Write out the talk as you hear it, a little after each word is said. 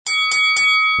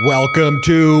Welcome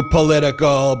to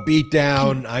Political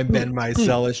Beatdown. I'm Ben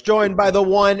Meiselas, joined by the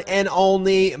one and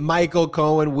only Michael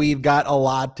Cohen. We've got a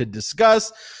lot to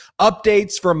discuss.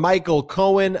 Updates from Michael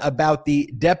Cohen about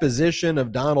the deposition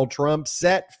of Donald Trump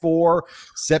set for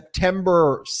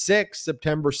September 6th.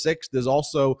 September 6th is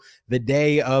also the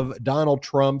day of Donald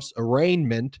Trump's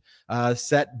arraignment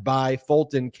set by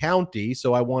Fulton County.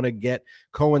 So I want to get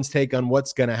Cohen's take on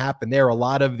what's going to happen there. A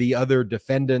lot of the other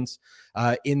defendants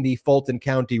in the Fulton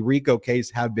County RICO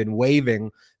case have been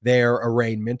waiving their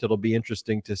arraignment. It'll be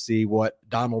interesting to see what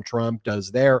Donald Trump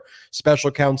does there.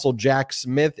 Special counsel Jack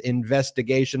Smith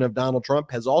investigation of Donald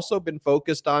Trump has also been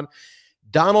focused on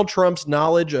Donald Trump's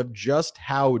knowledge of just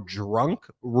how drunk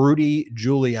Rudy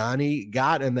Giuliani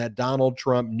got, and that Donald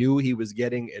Trump knew he was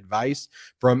getting advice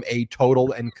from a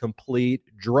total and complete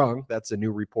drunk. That's a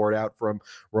new report out from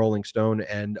Rolling Stone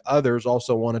and others.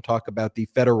 Also want to talk about the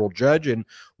federal judge in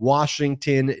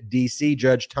Washington, D.C.,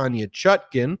 Judge Tanya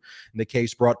Chutkin, in the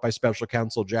case brought by special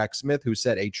counsel Jack Smith, who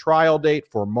set a trial date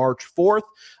for March 4th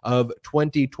of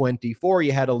 2024.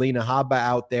 You had Alina Habba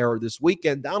out there this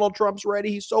weekend. Donald Trump's ready.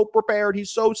 He's so prepared. He's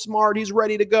so smart. He's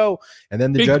ready to go. And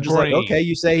then the Big judge is brain. like, okay,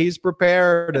 you say he's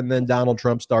prepared. And then Donald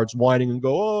Trump starts whining and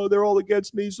go, oh, they're all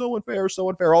against me. So unfair, so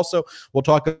unfair. Also, we'll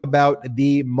talk about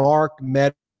the Mark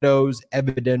Meadows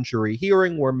evidentiary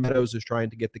hearing where Meadows is trying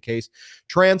to get the case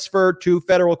transferred to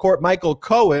federal court. Michael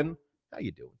Cohen, how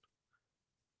you doing?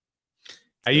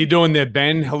 How you doing there,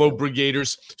 Ben? Hello,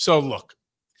 Brigaders. So look,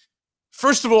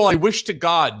 first of all, I wish to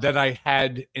God that I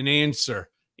had an answer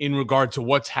in regard to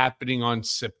what's happening on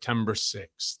September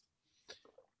 6th.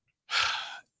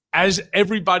 As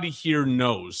everybody here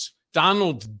knows,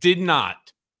 Donald did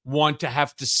not want to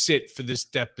have to sit for this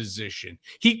deposition.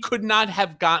 He could not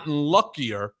have gotten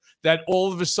luckier that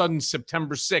all of a sudden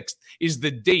September 6th is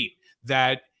the date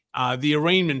that the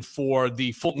arraignment for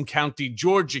the Fulton County,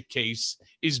 Georgia case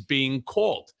is being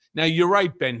called. Now, you're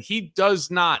right, Ben. He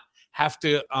does not have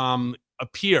to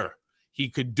appear. He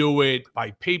could do it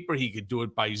by paper. He could do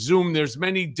it by Zoom. There's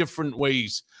many different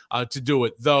ways to do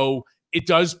it, though it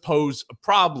does pose a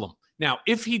problem. Now,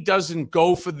 if he doesn't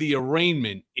go for the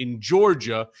arraignment in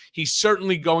Georgia, he's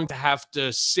certainly going to have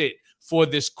to sit for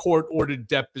this court-ordered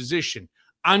deposition.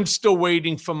 I'm still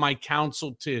waiting for my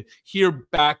counsel to hear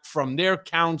back from their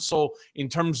counsel in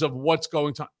terms of what's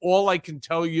going to. All I can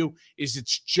tell you is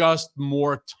it's just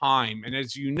more time. And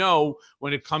as you know,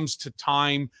 when it comes to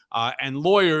time and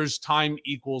lawyers, time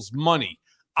equals money.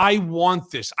 I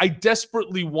want this. I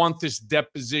desperately want this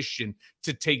deposition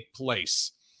to take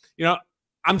place. You know,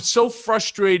 I'm so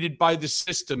frustrated by the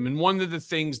system. And one of the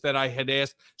things that I had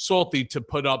asked Salty to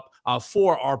put up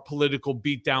for our political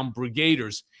beatdown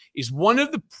brigaders is one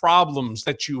of the problems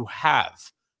that you have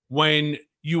when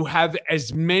you have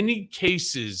as many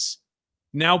cases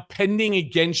now pending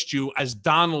against you as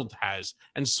Donald has.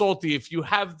 And Salty, if you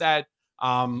have that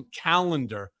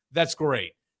calendar, that's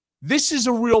great. This is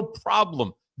a real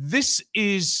problem. This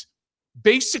is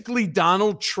basically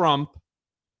Donald Trump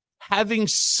having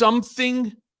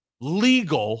something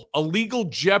legal, a legal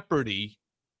jeopardy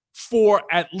for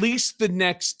at least the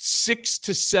next 6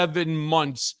 to 7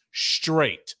 months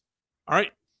straight. All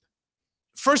right.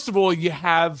 First of all, you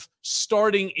have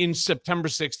starting in September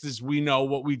 6th, as we know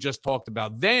what we just talked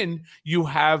about. Then you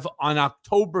have on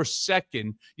October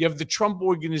 2nd, you have the Trump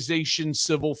Organization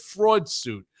civil fraud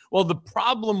suit. Well, the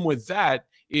problem with that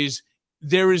is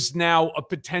there is now a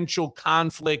potential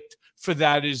conflict for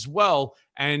that as well.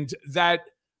 And that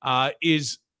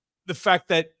is the fact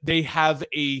that they have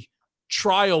a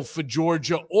trial for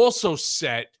Georgia also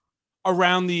set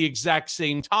around the exact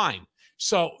same time.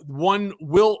 So one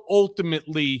will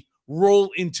ultimately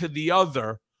roll into the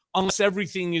other unless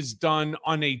everything is done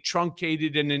on a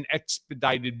truncated and an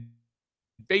expedited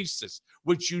basis,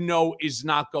 which you know is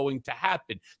not going to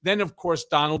happen. Then, of course,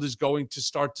 Donald is going to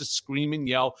start to scream and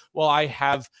yell, well, I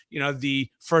have, the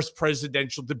first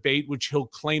presidential debate, which he'll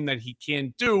claim that he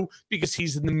can't do because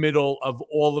he's in the middle of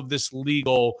all of this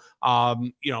legal,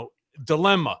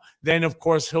 dilemma. Then, of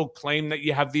course, he'll claim that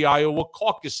you have the Iowa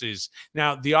caucuses.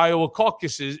 Now, the Iowa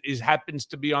caucuses happens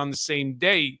to be on the same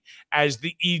day as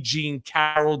the E. Jean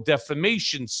Carroll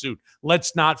defamation suit.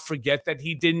 Let's not forget that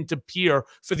he didn't appear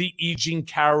for the E. Jean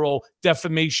Carroll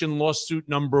defamation lawsuit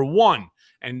number 1.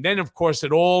 And then, of course,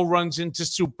 it all runs into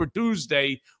Super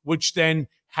Tuesday, which then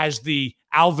has the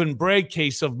Alvin Bragg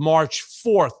case of March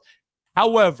 4th.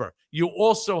 However, you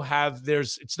also have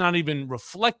it's not even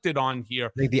reflected on here.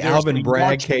 I think the There's Alvin the Bragg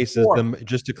March case is 4th.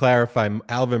 just to clarify,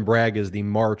 Alvin Bragg is the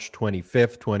March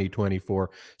 25th, 2024.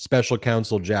 Special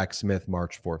counsel Jack Smith,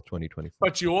 March 4th, 2024.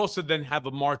 But you also then have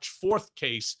a March 4th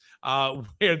case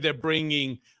where they're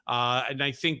bringing, and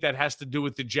I think that has to do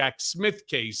with the Jack Smith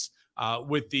case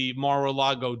with the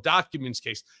Mar-a-Lago documents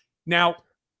case. Now,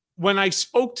 when I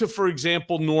spoke to, for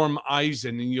example, Norm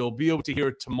Eisen, and you'll be able to hear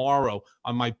it tomorrow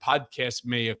on my podcast,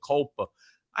 Mea Culpa,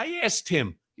 I asked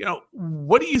him,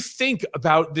 what do you think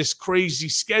about this crazy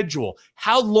schedule?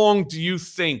 How long do you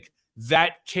think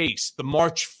that case, the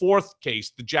March 4th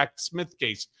case, the Jack Smith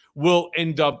case, will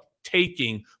end up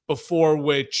taking before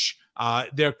which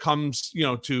there comes,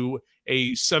 to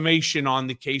a summation on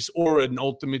the case or an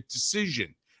ultimate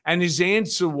decision? And his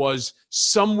answer was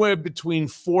somewhere between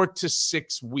 4 to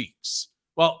 6 weeks.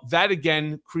 Well, that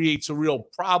again creates a real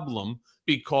problem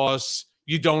because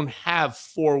you don't have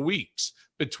 4 weeks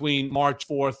between March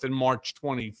 4th and March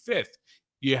 25th.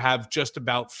 You have just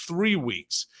about 3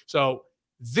 weeks. So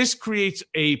this creates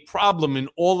a problem in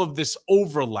all of this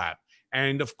overlap.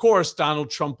 And of course, Donald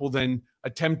Trump will then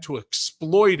attempt to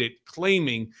exploit it,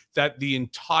 claiming that the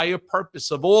entire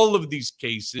purpose of all of these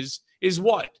cases is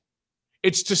what?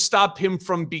 It's to stop him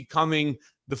from becoming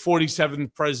the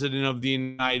 47th president of the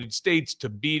United States, to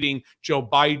beating Joe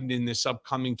Biden in this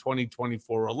upcoming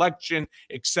 2024 election,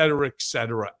 et cetera, et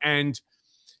cetera. And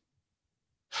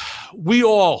we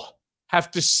all have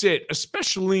to sit,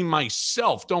 especially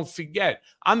myself. Don't forget,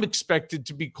 I'm expected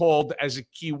to be called as a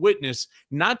key witness,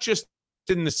 not just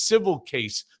in the civil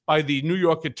case by the New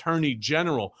York Attorney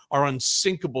General, our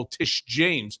unsinkable Tish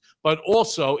James, but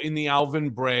also in the Alvin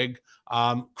Bragg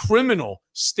criminal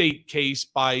state case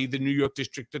by the New York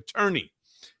District Attorney.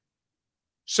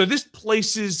 So this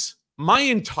places my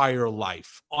entire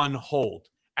life on hold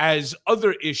as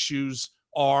other issues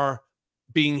are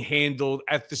being handled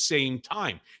at the same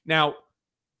time. Now,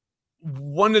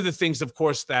 one of the things, of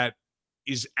course, that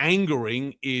is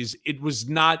angering is it was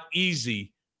not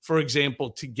easy, for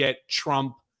example, to get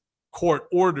Trump court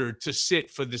ordered to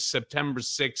sit for the September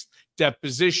 6th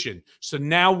deposition. So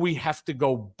now we have to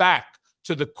go back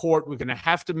to the court. We're going to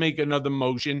have to make another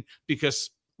motion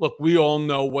because, look, we all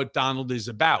know what Donald is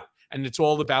about, and it's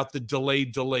all about the delay,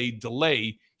 delay,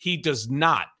 delay. He does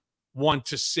not want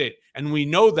to sit, and we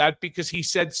know that because he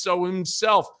said so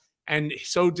himself, and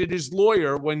so did his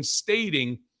lawyer when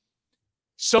stating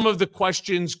some of the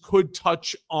questions could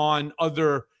touch on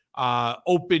other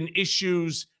open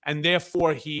issues, and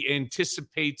therefore he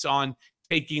anticipates on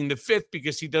taking the 5th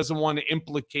because he doesn't want to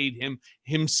implicate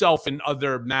himself in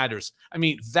other matters. I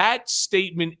mean, that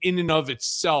statement in and of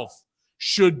itself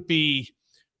should be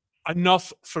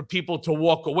enough for people to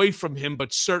walk away from him,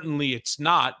 but certainly it's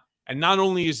not. And not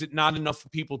only is it not enough for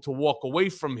people to walk away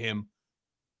from him,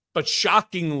 but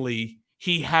shockingly,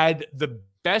 he had the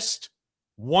best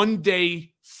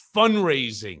one-day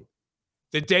fundraising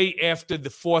the day after the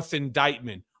 4th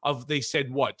indictment of, they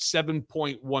said, what,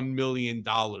 $7.1 million.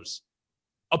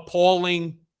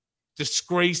 Appalling,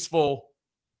 disgraceful,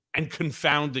 and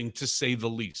confounding, to say the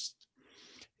least.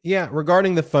 Yeah,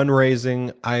 regarding the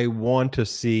fundraising, I want to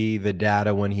see the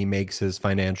data when he makes his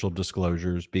financial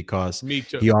disclosures because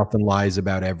he often lies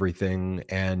about everything,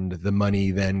 and the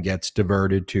money then gets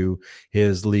diverted to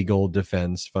his legal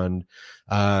defense fund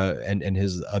and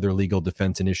his other legal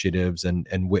defense initiatives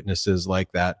and witnesses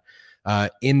like that.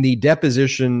 In the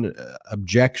deposition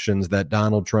objections that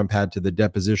Donald Trump had to the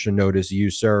deposition notice you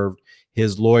served,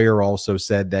 his lawyer also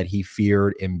said that he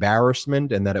feared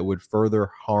embarrassment and that it would further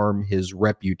harm his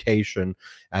reputation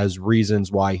as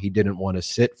reasons why he didn't want to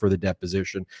sit for the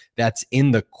deposition. That's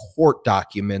in the court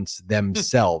documents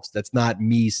themselves. That's not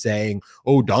me saying,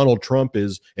 oh, Donald Trump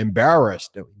is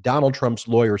embarrassed. Donald Trump's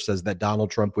lawyer says that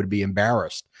Donald Trump would be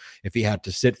embarrassed if he had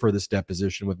to sit for this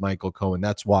deposition with Michael Cohen.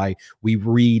 That's why we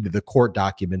read the court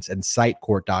documents and cite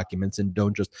court documents and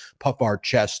don't just puff our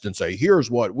chest and say, here's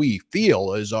what we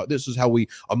feel is this is how we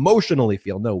emotionally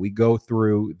feel. No, we go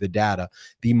through the data.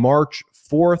 The March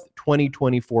 4th,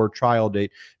 2024 trial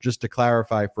date, just to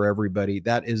clarify for everybody,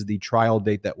 that is the trial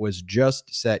date that was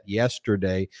just set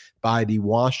yesterday by the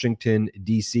Washington,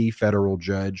 D.C. federal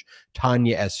judge,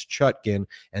 Tanya S. Chutkin,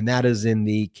 and that is in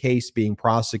the case being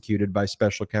prosecuted by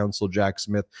special counsel Jack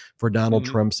Smith for Donald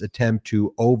Trump's attempt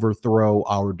to overthrow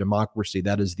our democracy.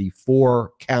 That is the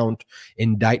 4-count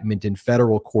indictment in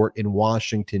federal court in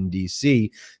Washington,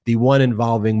 D.C. The one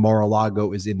involving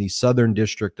Mar-a-Lago is in the Southern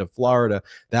District of Florida.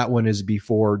 That one is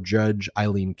before Judge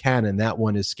Eileen Cannon. That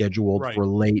one is scheduled for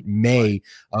late May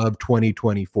of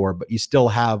 2024. But you still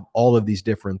have all of these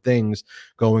different things. things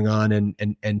going on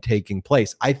and taking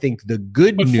place. I think the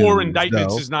good But news, 4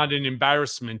 indictments though, is not an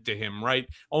embarrassment to him, right?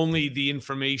 Only the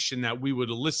information that we would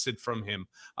elicit from him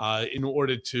in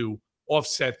order to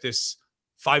offset this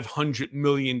 $500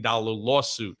 million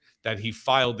lawsuit that he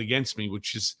filed against me,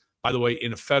 which is, by the way,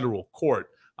 in a federal court.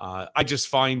 I just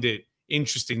find it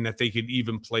interesting that they could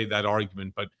even play that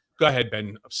argument. But go ahead,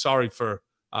 Ben. Sorry for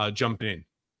jumping in.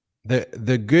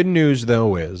 the good news,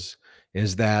 though, is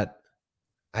that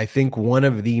I think one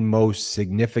of the most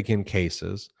significant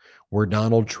cases where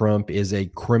Donald Trump is a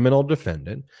criminal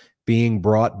defendant being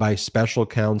brought by special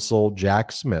counsel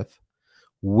Jack Smith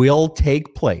will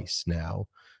take place now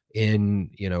in,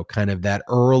 kind of that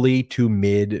early to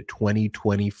mid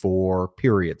 2024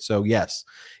 period. So yes,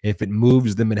 if it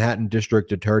moves the Manhattan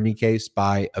District Attorney case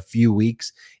by a few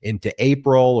weeks into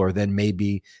April, or then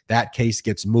maybe that case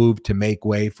gets moved to make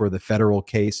way for the federal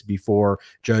case before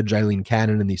Judge Eileen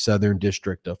Cannon in the Southern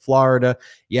District of Florida,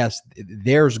 yes,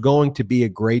 there's going to be a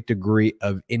great degree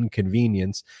of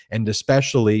inconvenience, and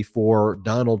especially for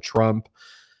Donald Trump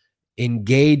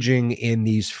engaging in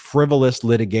these frivolous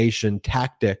litigation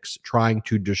tactics, trying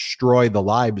to destroy the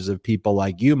lives of people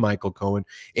like you, Michael Cohen.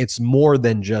 It's more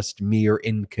than just mere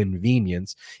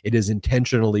inconvenience. It is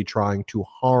intentionally trying to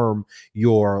harm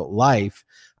your life.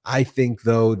 I think,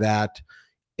 though, that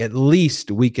at least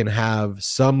we can have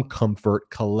some comfort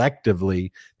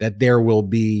collectively that there will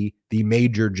be the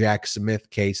major Jack Smith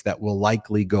case that will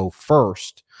likely go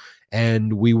first,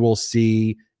 and we will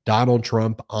see Donald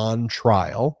Trump on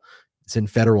trial. It's in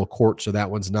federal court, so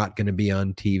that one's not going to be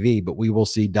on TV, but we will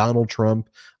see Donald Trump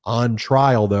on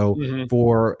trial, though,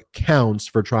 for counts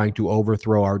for trying to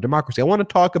overthrow our democracy. I want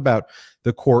to talk about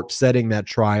the court setting that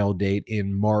trial date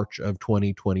in March of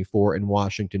 2024 in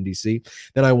Washington, D.C.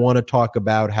 Then I want to talk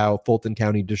about how Fulton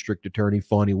County District Attorney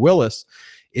Fani Willis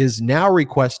is now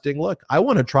requesting, look, I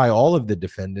want to try all of the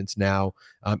defendants now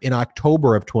in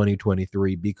October of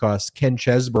 2023, because Ken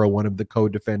Chesbrough, one of the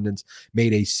co-defendants,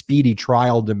 made a speedy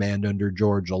trial demand under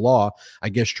Georgia law, I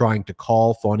guess trying to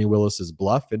call Fani Willis's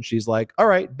bluff. And she's like, all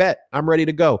right, bet, I'm ready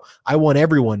to go. I want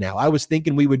everyone now. I was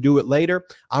thinking we would do it later.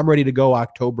 I'm ready to go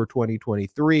October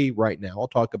 2023 right now. I'll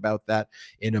talk about that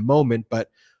in a moment. But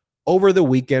over the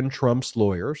weekend, Trump's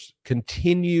lawyers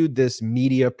continued this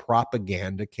media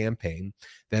propaganda campaign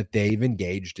that they've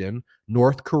engaged in,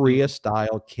 North Korea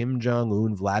style, Kim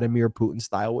Jong-un, Vladimir Putin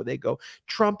style, where they go,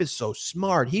 Trump is so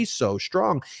smart. He's so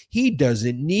strong. He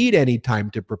doesn't need any time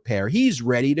to prepare. He's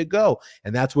ready to go.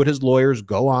 And that's what his lawyers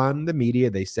go on the media.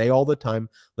 They say all the time.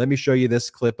 Let me show you this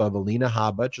clip of Alina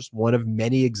Habba, just one of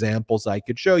many examples I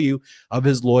could show you of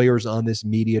his lawyers on this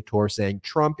media tour saying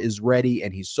Trump is ready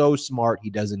and he's so smart, he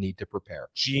doesn't need to prepare.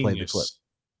 Genius. Play the clip.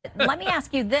 Let me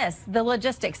ask you this, the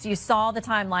logistics, you saw the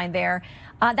timeline there.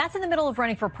 That's in the middle of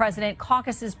running for president,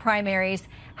 caucuses, primaries.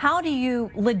 How do you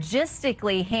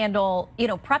logistically handle,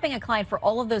 prepping a client for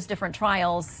all of those different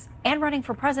trials and running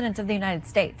for president of the United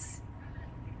States?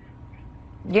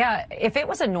 Yeah, if it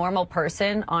was a normal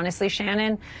person, honestly,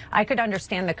 Shannon, I could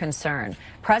understand the concern.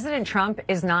 President Trump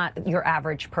is not your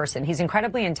average person. He's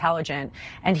incredibly intelligent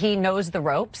and he knows the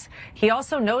ropes. He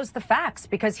also knows the facts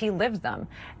because he lived them.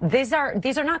 These are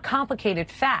not complicated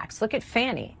facts. Look at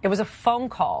Fani. It was a phone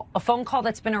call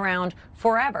that's been around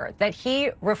forever that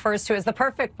he refers to as the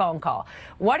perfect phone call.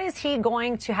 What is he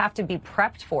going to have to be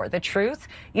prepped for? The truth?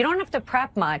 You don't have to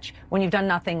prep much when you've done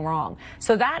nothing wrong.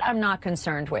 So that I'm not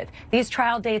concerned with. These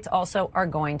trial dates also are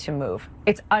going to move.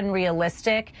 It's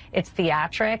unrealistic, it's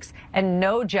theatrics, and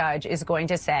no judge is going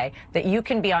to say that you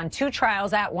can be on two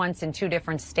trials at once in two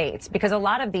different states, because a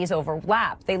lot of these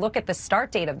overlap. They look at the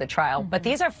start date of the trial, but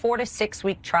these are 4 to 6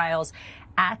 week trials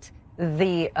at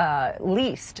the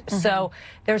least. So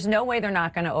there's no way they're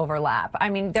not going to overlap. I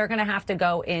mean, they're going to have to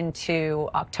go into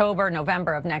October,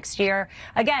 November of next year,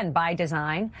 again, by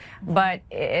design. But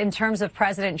in terms of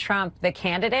President Trump, the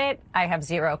candidate, I have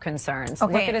zero concerns.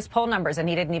 Okay. Look at his poll numbers, and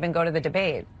he didn't even go to the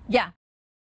debate. Yeah.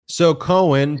 So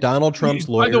Cohen, Donald Trump's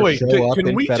lawyers By the way, show up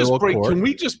in federal court. Can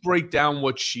we just break down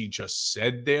what she just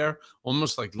said there,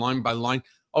 almost like line by line?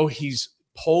 Oh, he's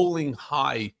polling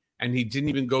high and he didn't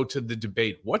even go to the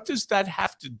debate. What does that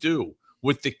have to do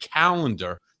with the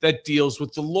calendar that deals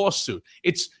with the lawsuit?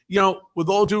 It's, with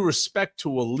all due respect to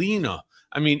Alina,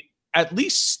 I mean, at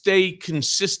least stay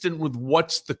consistent with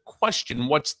what's the question,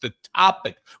 what's the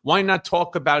topic. Why not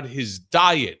talk about his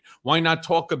diet? Why not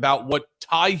talk about what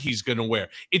tie he's going to wear?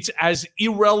 It's as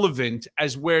irrelevant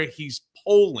as where he's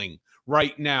polling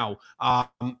right now.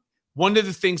 One of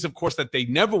the things, of course, that they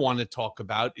never want to talk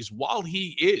about is while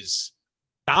he is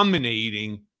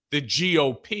dominating the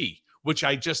GOP, which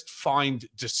I just find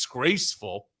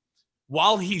disgraceful,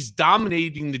 while he's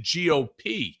dominating the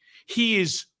GOP, he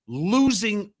is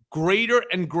losing greater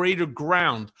and greater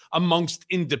ground amongst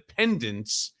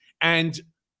independents. And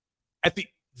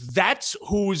that's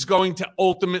who is going to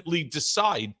ultimately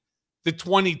decide the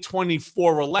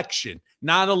 2024 election.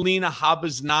 Not Alina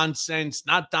Habba's nonsense,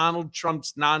 not Donald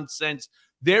Trump's nonsense.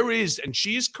 There is, and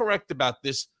she is correct about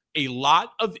this, a lot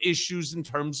of issues in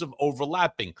terms of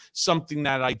overlapping, something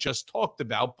that I just talked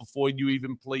about before you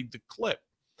even played the clip.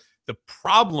 The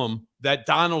problem that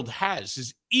Donald has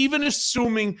is, even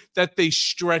assuming that they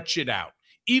stretch it out,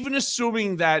 even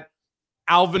assuming that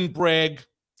Alvin Bragg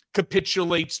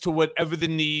capitulates to whatever the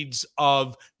needs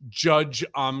of Judge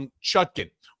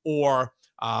Chutkan or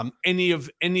any of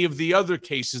the other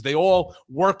cases, they all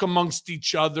work amongst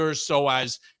each other so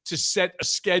as to set a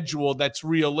schedule that's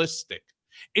realistic.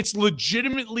 It's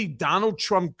legitimately Donald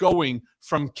Trump going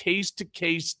from case to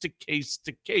case to case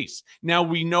to case. Now,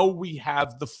 we know we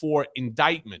have the 4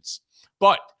 indictments,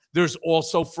 but there's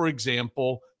also, for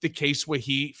example, the case where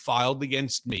he filed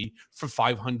against me for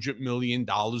 $500 million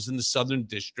in the Southern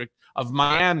District of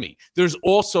Miami. There's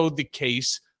also the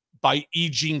case by E.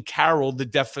 Jean Carroll, the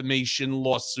defamation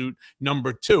lawsuit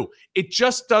number 2. It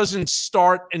just doesn't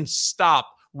start and stop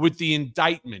with the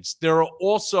indictments. There are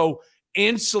also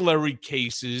ancillary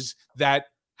cases that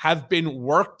have been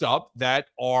worked up that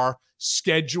are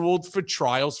scheduled for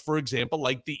trials, for example,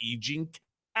 like the E. Jean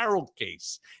Carroll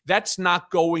case. That's not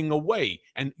going away.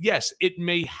 And yes, it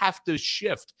may have to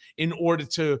shift in order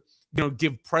to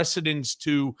give precedence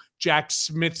to Jack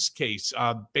Smith's case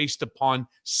based upon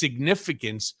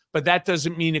significance, but that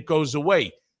doesn't mean it goes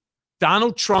away.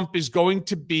 Donald Trump is going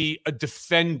to be a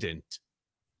defendant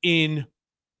in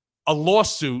a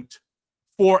lawsuit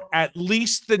for at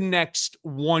least the next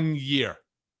 1 year.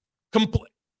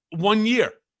 1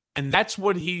 year. And that's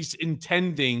what he's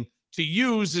intending to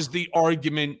use as the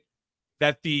argument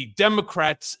that the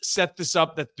Democrats set this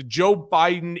up, that the Joe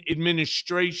Biden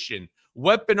administration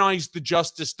weaponized the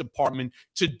Justice Department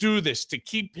to do this, to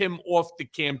keep him off the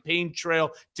campaign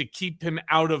trail, to keep him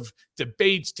out of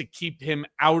debates, to keep him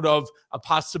out of a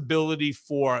possibility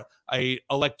for an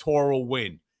electoral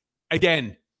win.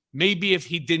 Again, maybe if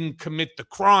he didn't commit the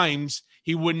crimes,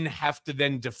 he wouldn't have to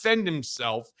then defend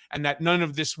himself, and that none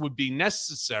of this would be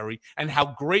necessary. And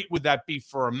how great would that be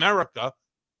for America?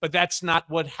 But that's not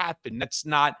what happened. That's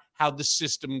not how the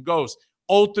system goes.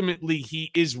 Ultimately, he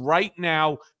is right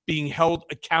now being held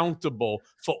accountable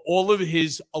for all of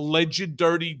his alleged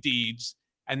dirty deeds,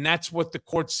 and that's what the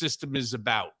court system is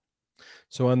about.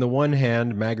 So on the one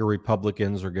hand, MAGA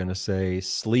Republicans are going to say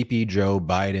sleepy Joe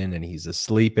Biden and he's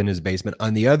asleep in his basement.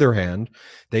 On the other hand,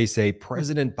 they say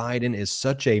President Biden is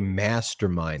such a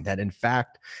mastermind that, in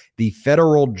fact, the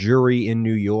federal jury in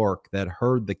New York that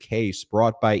heard the case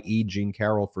brought by E. Jean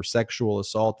Carroll for sexual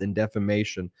assault and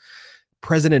defamation,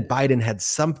 President Biden had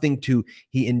something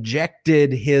he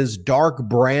injected his dark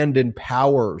Brandon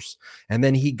powers, and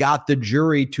then he got the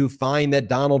jury to find that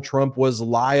Donald Trump was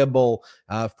liable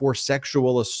for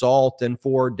sexual assault and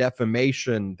for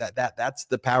defamation. That's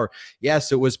the power.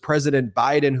 Yes, it was President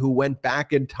Biden who went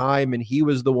back in time, and he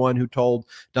was the one who told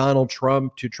Donald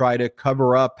Trump to try to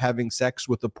cover up having sex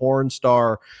with a porn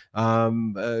star.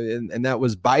 And that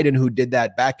was Biden who did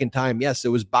that back in time. Yes, it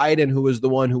was Biden who was the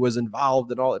one who was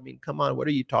involved and all. I mean, come on. What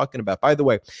are you talking about? By the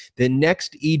way, the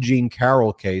next E. Jean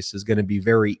Carroll case is going to be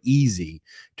very easy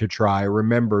to try.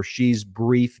 Remember, she's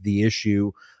briefed the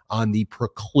issue on the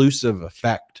preclusive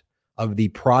effect of the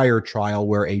prior trial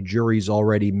where a jury's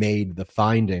already made the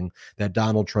finding that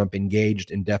Donald Trump engaged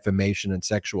in defamation and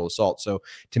sexual assault. So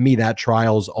to me, that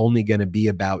trial is only going to be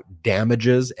about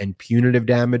damages and punitive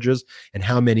damages and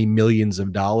how many millions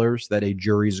of dollars that a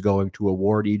jury is going to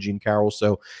award E. Jean Carroll.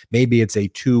 So maybe it's a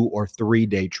 2 or 3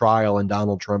 day trial and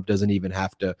Donald Trump doesn't even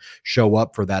have to show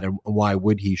up for that. And why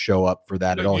would he show up for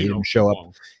that at all? He didn't show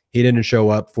up. He didn't show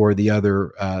up for the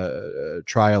other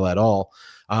trial at all.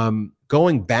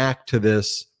 Going back to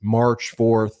this March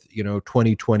 4th,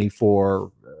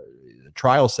 2024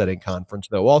 trial setting conference,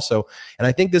 though, also, and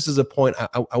I think this is a point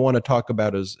I want to talk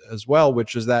about as well,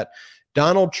 which is that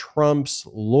Donald Trump's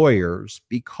lawyers,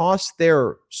 because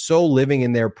they're so living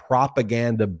in their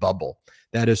propaganda bubble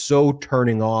that is so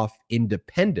turning off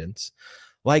independence,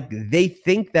 like they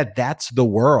think that that's the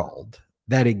world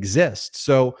that exists.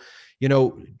 So,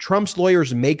 Trump's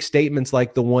lawyers make statements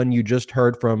like the one you just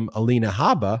heard from Alina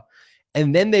Habba,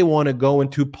 and then they want to go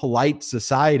into polite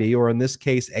society, or in this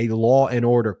case, a law and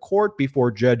order court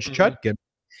before Judge Chutkan,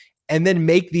 and then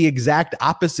make the exact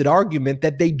opposite argument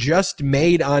that they just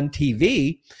made on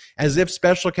TV, as if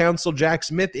special counsel Jack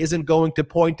Smith isn't going to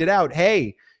point it out.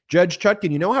 Hey, Judge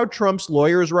Chutkin, you know how Trump's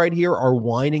lawyers right here are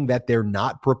whining that they're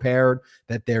not prepared,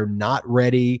 that they're not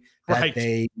ready, that Right.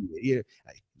 they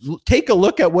take a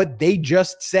look at what they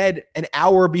just said an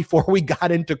hour before we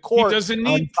got into court. He doesn't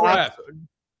need prep.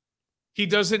 He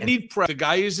doesn't need prep. The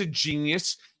guy is a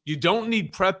genius. You don't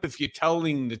need prep if you're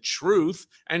telling the truth.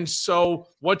 And so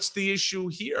what's the issue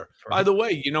here? Right. By the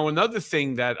way, another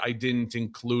thing that I didn't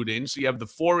include in, so you have the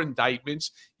 4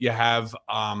 indictments. You have,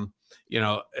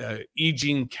 E.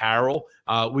 Jean Carroll.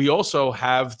 We also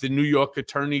have the New York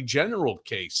Attorney General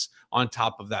case on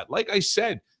top of that. Like I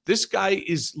said, this guy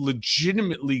is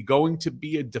legitimately going to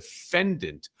be a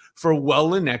defendant for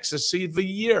well in excess of a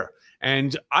year.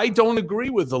 And I don't agree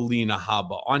with Alina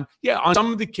Habba on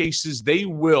some of the cases. They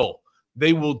will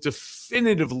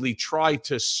definitively try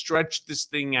to stretch this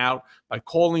thing out by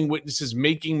calling witnesses,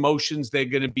 making motions. They're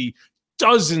going to be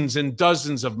dozens and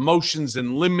dozens of motions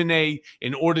in limine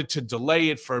in order to delay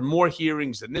it for more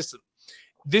hearings. And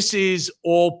this is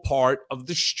all part of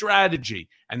the strategy.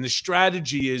 And the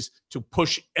strategy is to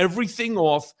push everything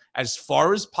off as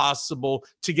far as possible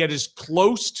to get as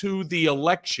close to the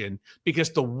election, because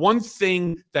the one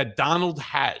thing that Donald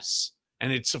has,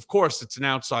 and it's an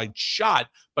outside shot,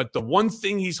 but the one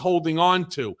thing he's holding on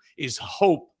to is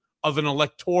hope of an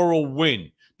electoral win.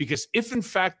 Because if in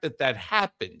fact that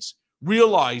happens,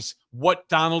 realize what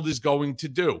Donald is going to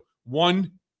do.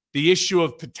 One, the issue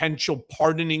of potential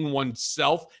pardoning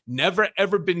oneself, never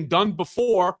ever been done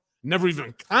before, never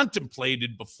even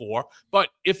contemplated before. But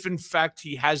if in fact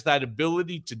he has that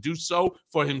ability to do so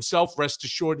for himself, rest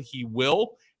assured he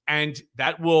will. And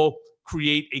that will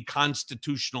create a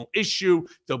constitutional issue.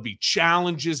 There'll be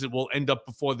challenges. It will end up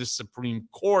before the Supreme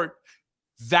Court.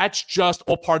 That's just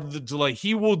all part of the delay.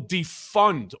 He will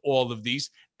defund all of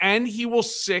these, and he will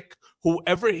sick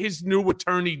whoever his new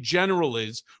attorney general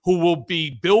is, who will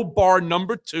be Bill Barr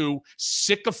 #2,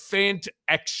 sycophant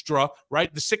extra,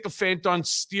 right? The sycophant on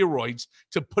steroids,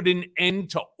 to put an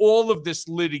end to all of this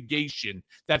litigation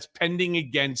that's pending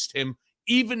against him.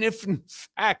 Even if in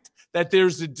fact that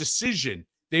there's a decision,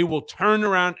 they will turn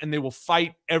around and they will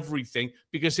fight everything,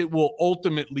 because it will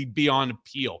ultimately be on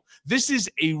appeal. This is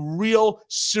a real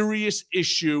serious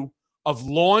issue of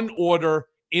law and order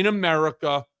in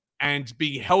America and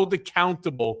being held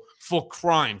accountable for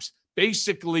crimes.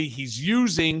 Basically, he is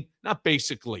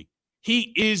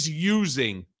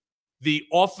using the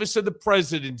office of the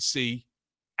presidency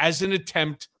as an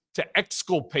attempt to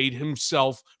exculpate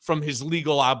himself from his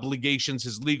legal obligations,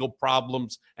 his legal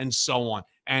problems, and so on.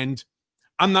 And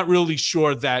I'm not really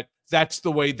sure that that's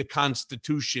the way the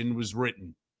Constitution was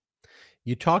written.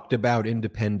 You talked about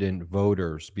independent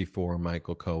voters before,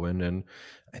 Michael Cohen, and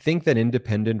I think that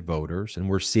independent voters, and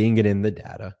we're seeing it in the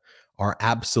data, are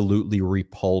absolutely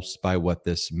repulsed by what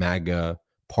this MAGA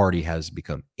party has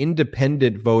become.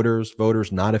 Independent voters,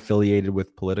 voters not affiliated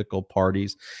with political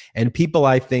parties, and people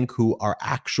I think who are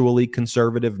actually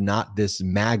conservative, not this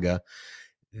MAGA,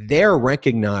 they're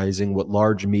recognizing what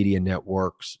large media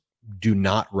networks do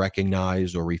not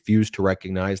recognize or refuse to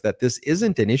recognize, that this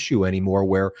isn't an issue anymore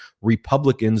where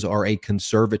Republicans are a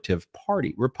conservative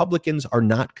party. Republicans are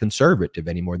not conservative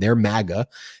anymore. They're MAGA,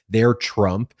 they're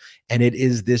Trump, and it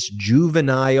is this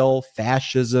juvenile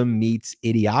fascism meets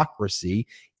idiocracy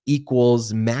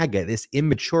equals MAGA, this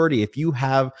immaturity. If you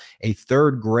have a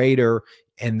third grader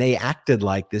and they acted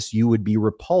like this, you would be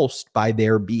repulsed by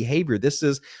their behavior. This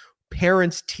is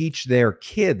parents teach their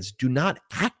kids, do not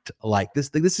act like this.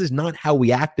 This is not how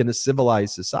we act in a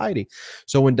civilized society.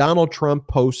 So when Donald Trump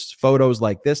posts photos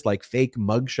like this, like fake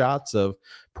mugshots of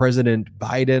President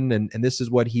Biden, and this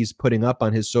is what he's putting up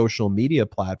on his social media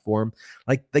platform,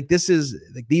 like this is,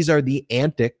 like, these are the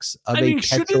antics of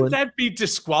shouldn't that be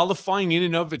disqualifying in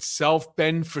and of itself,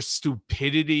 Ben, for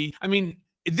stupidity? I mean,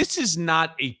 this is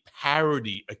not a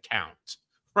parody account.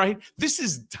 Right? This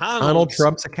is Donald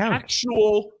Trump's account.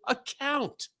 Actual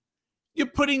account. You're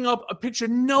putting up a picture.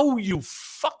 No, you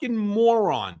fucking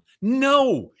moron.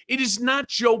 No, it is not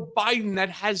Joe Biden that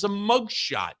has a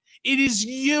mugshot. It is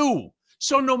you.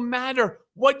 So no matter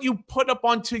what you put up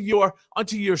onto your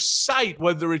site,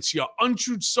 whether it's your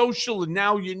Untruth Social and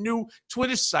now your new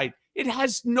Twitter site,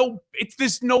 there's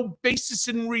no basis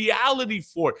in reality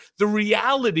for it. The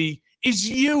reality is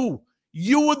you.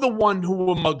 You were the one who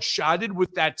were mugshotted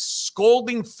with that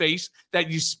scalding face that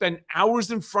you spent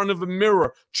hours in front of a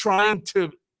mirror trying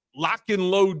to lock and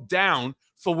load down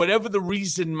for whatever the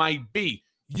reason might be.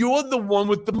 You're the one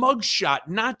with the mugshot,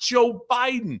 not Joe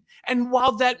Biden. And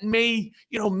while that may,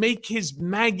 make his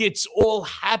maggots all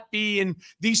happy, and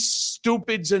these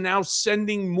stupids are now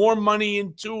sending more money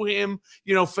into him,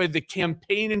 for the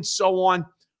campaign and so on,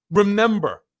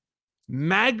 remember,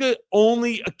 MAGA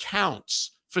only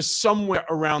accounts for somewhere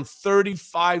around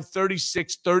 35,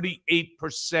 36,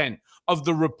 38% of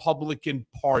the Republican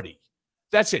Party.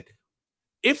 That's it.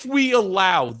 If we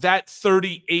allow that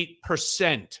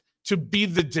 38% to be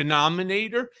the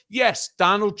denominator, yes,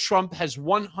 Donald Trump has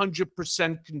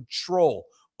 100% control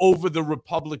over the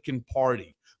Republican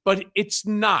Party, but it's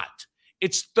not.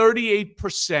 It's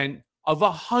 38% of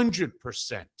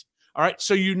 100%. All right.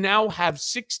 So you now have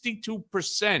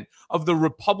 62% of the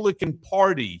Republican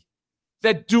Party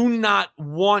that do not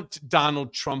want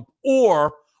Donald Trump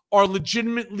or are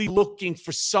legitimately looking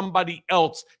for somebody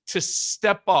else to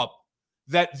step up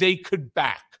that they could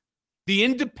back. The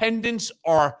independents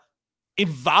are in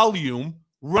volume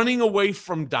running away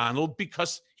from Donald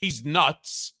because he's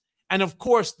nuts. And of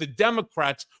course, the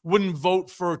Democrats wouldn't vote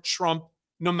for Trump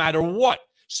no matter what.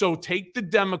 So take the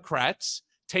Democrats,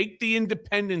 take the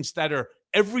independents that are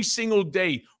every single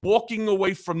day walking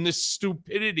away from this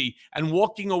stupidity and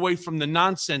walking away from the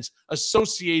nonsense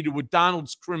associated with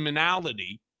Donald's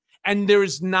criminality. And there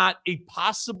is not a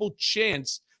possible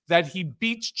chance that he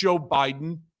beats Joe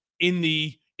Biden in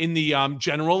the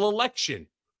general election.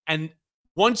 And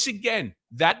once again,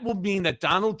 that will mean that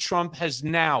Donald Trump has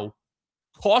now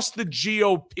cost the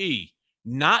GOP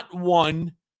not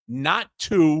one, not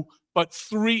two, but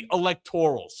 3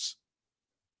 electorals.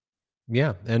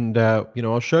 Yeah, and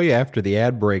I'll show you after the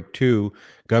ad break too,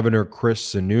 Governor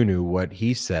Chris Sununu, what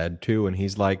he said too, and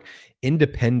he's like,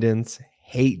 independents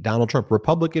hate Donald Trump,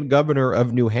 Republican governor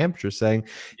of New Hampshire, saying,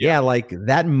 yeah, like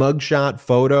that mugshot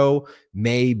photo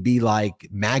may be like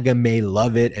MAGA may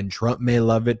love it and Trump may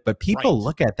love it, but people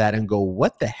look at that and go,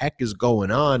 what the heck is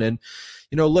going on? And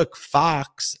look,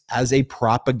 Fox as a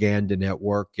propaganda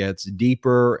network gets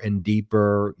deeper and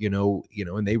deeper,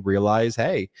 and they realize,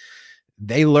 hey,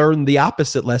 they learned the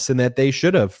opposite lesson that they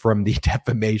should have from the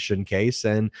defamation case.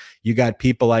 And you got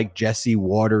people like Jesse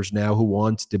Waters now who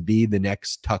wants to be the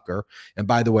next Tucker. And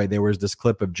by the way, there was this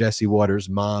clip of Jesse Waters'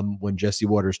 mom when Jesse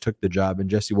Waters took the job,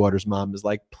 and Jesse Waters' mom is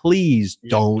like, please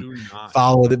don't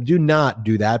follow them. Do not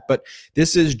do that. But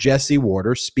this is Jesse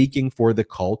Waters speaking for the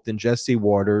cult, and Jesse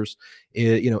Waters,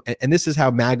 and this is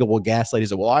how MAGA will gaslight. He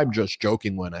said, well, I'm just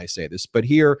joking when I say this. But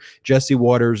here, Jesse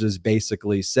Waters is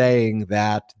basically saying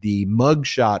that the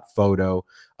mugshot photo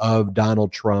of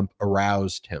Donald Trump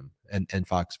aroused him and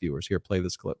Fox viewers. Here, play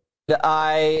this clip.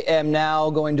 I am now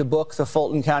going to book the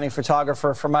Fulton County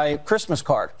photographer for my Christmas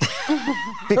card.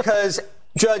 Because,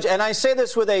 Judge, and I say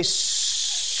this with a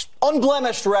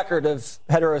unblemished record of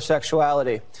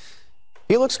heterosexuality,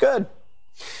 he looks good.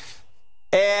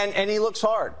 And he looks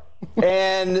hard.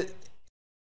 And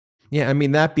yeah, I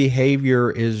mean, that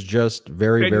behavior is just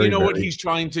very, and very, you know very... what he's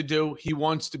trying to do? He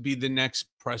wants to be the next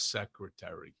press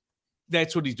secretary.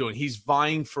 That's what he's doing. He's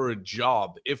vying for a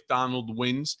job, if Donald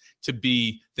wins, to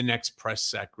be the next press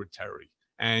secretary.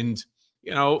 And,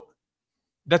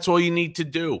 that's all you need to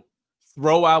do.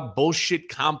 Throw out bullshit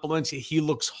compliments. He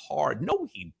looks hard. No,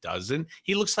 he doesn't.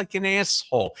 He looks like an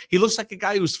asshole. He looks like a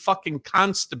guy who's fucking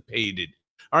constipated.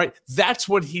 All right, that's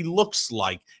what he looks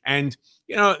like. And,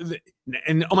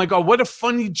 and oh my God, what a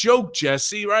funny joke,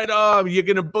 Jesse, right? Oh, you're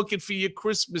going to book it for your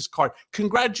Christmas card.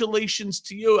 Congratulations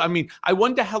to you. I mean, I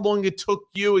wonder how long it took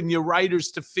you and your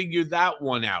writers to figure that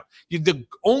one out. The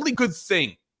only good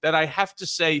thing that I have to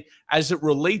say as it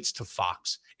relates to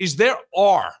Fox is there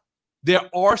are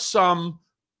some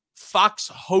Fox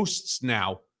hosts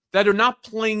now that are not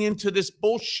playing into this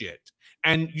bullshit.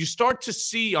 And you start to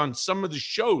see on some of the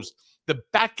shows the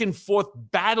back and forth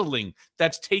battling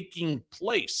that's taking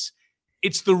place.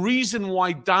 It's the reason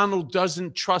why Donald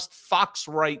doesn't trust Fox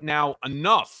right now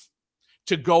enough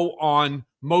to go on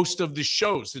most of the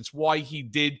shows. It's why he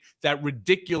did that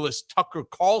ridiculous Tucker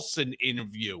Carlson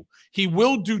interview. He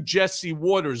will do Jesse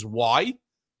Waters. Why?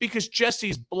 Because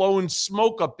Jesse's blowing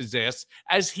smoke up his ass,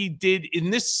 as he did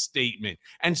in this statement.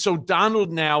 And so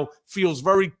Donald now feels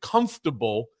very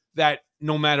comfortable that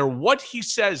no matter what he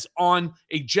says on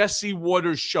a Jesse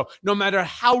Waters show, no matter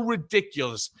how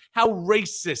ridiculous, how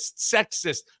racist,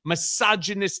 sexist,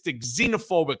 misogynistic,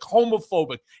 xenophobic,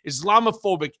 homophobic,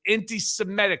 Islamophobic,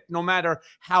 anti-Semitic, no matter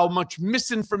how much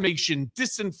misinformation,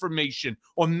 disinformation,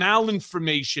 or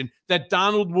malinformation that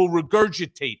Donald will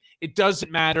regurgitate, it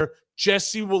doesn't matter.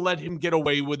 Jesse will let him get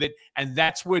away with it, and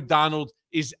that's where Donald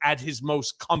is at his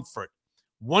most comfort.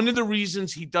 One of the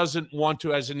reasons he doesn't want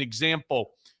to, as an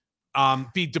example,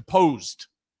 be deposed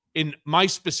in my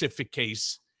specific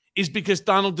case is because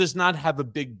Donald does not have a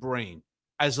big brain,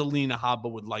 as Alina Habba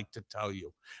would like to tell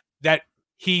you, that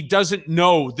he doesn't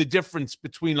know the difference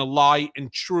between a lie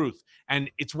and truth. And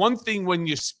it's one thing when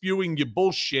you're spewing your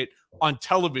bullshit on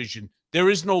television. There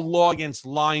is no law against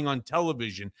lying on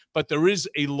television, but there is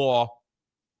a law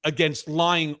against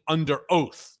lying under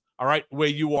oath, all right, where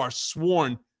you are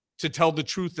sworn to tell the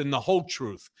truth and the whole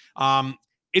truth.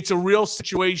 It's a real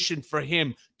situation for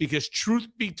him because, truth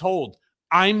be told,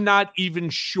 I'm not even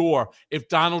sure if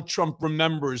Donald Trump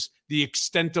remembers the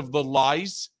extent of the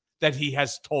lies that he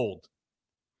has told.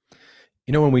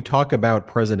 You know, when we talk about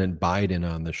President Biden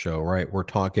on the show, right, we're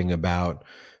talking about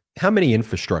how many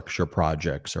infrastructure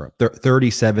projects are up there?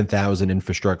 37,000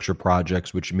 infrastructure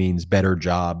projects, which means better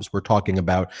jobs. We're talking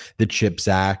about the CHIPS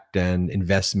Act and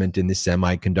investment in the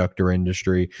semiconductor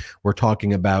industry. We're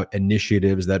talking about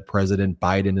initiatives that President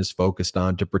Biden is focused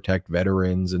on to protect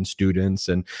veterans and students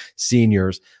and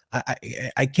seniors.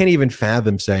 I can't even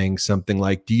fathom saying something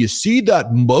like, do you see that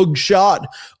mugshot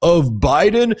of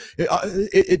Biden?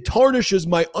 It tarnishes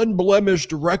my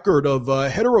unblemished record of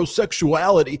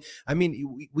heterosexuality. I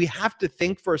mean, we have to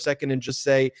think for a second and just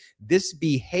say this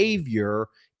behavior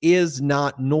is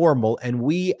not normal. And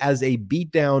we, as a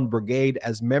beatdown brigade,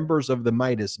 as members of the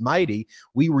Mightiest Mighty,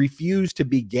 we refuse to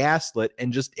be gaslit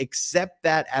and just accept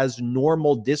that as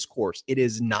normal discourse. It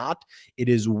is not. It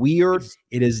is weird.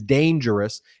 It is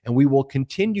dangerous. And we will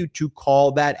continue to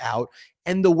call that out.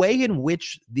 And the way in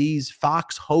which these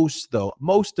Fox hosts, though,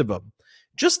 most of them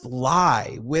just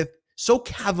lie with so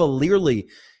cavalierly,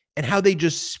 and how they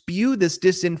just spew this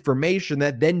disinformation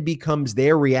that then becomes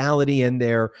their reality and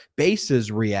their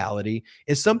base's reality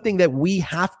is something that we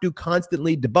have to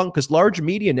constantly debunk because large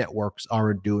media networks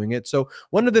aren't doing it. So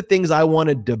one of the things I want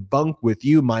to debunk with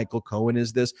you, Michael Cohen,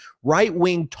 is this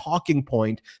right-wing talking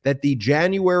point that the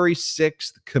January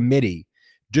 6th committee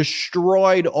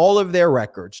destroyed all of their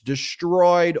records,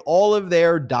 destroyed all of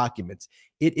their documents.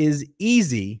 It is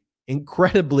easy,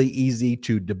 incredibly easy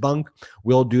to debunk.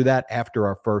 We'll do that after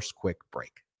our first quick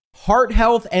break. Heart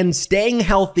health and staying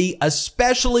healthy,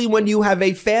 especially when you have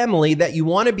a family that you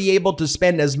want to be able to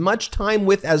spend as much time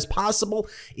with as possible,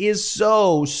 is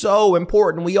so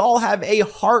important. We all have a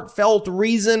heartfelt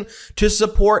reason to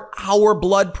support our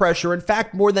blood pressure. In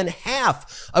fact, more than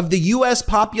half of the U.S.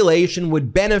 population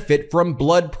would benefit from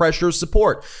blood pressure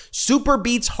support. Super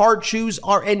Beats Heart Chews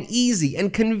are an easy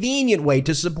and convenient way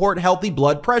to support healthy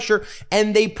blood pressure,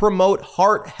 and they promote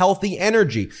heart-healthy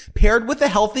energy. Paired with a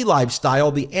healthy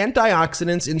lifestyle, the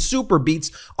antioxidants in Super Beats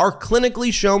are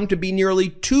clinically shown to be nearly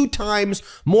 2 times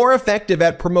more effective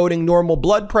at promoting normal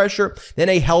blood pressure than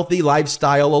a healthy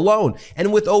lifestyle alone.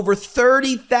 And with over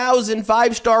 30,000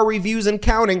 5-star reviews and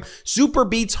counting, Super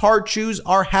Beats Heart Chews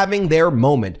are having their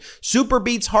moment. Super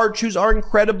Beats Heart Chews are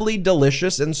incredibly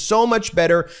delicious and so much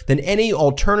better than any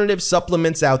alternative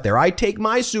supplements out there. I take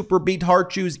my Super Beat Heart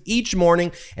Chews each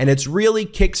morning, and it's really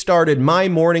kickstarted my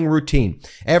morning routine.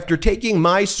 After taking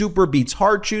my Super Beats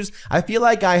Heart Chews, I feel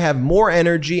like I have more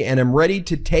energy and am ready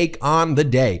to take on the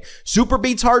day. Super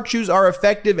Beats Heart Chews are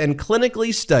effective and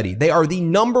clinically studied. They are the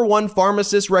 #1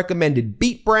 pharmacist recommended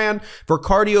beet brand for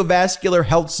cardiovascular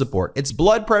health support. It's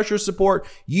blood pressure support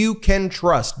you can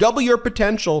trust. Double your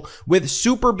potential with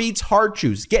Super Beats Heart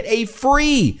Chews. Get a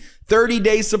free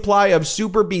 30-day supply of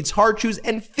Super Beats Heart Chews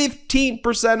and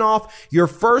 15% off your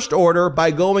first order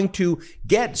by going to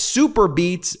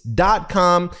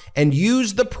getsuperbeats.com and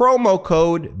use the promo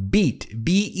code BEAT,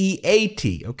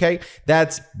 B-E-A-T, okay?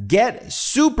 That's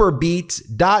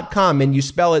getsuperbeats.com, and you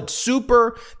spell it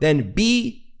super, then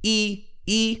B-E-E-T-S.com,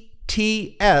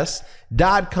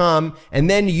 and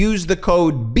then use the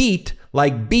code BEAT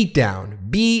like beatdown,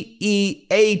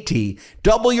 B-E-A-T.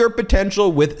 Double your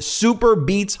potential with Super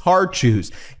Beats Heart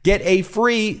Chews. Get a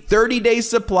free 30-day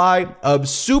supply of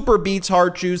Super Beats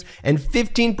Heart Chews and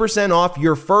 15% off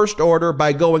your first order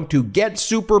by going to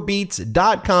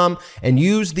getsuperbeats.com and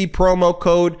use the promo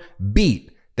code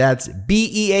BEAT. That's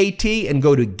B-E-A-T, and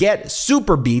go to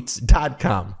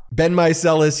getsuperbeats.com. Ben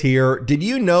Meiselas here. Did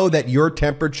you know that your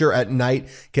temperature at night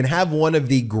can have one of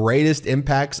the greatest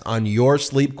impacts on your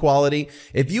sleep quality?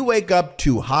 If you wake up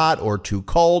too hot or too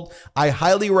cold, I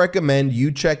highly recommend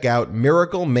you check out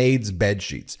Miracle Made's bed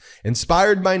sheets.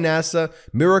 Inspired by NASA,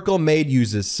 Miracle Made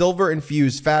uses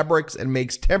silver-infused fabrics and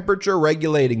makes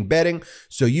temperature-regulating bedding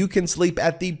so you can sleep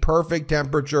at the perfect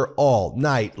temperature all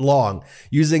night long.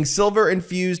 Using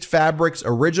silver-infused fabrics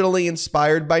originally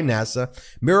inspired by NASA,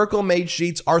 Miracle Made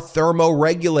sheets are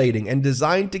thermoregulating and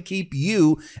designed to keep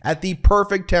you at the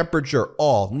perfect temperature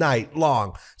all night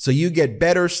long, so you get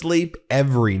better sleep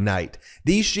every night.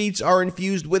 These sheets are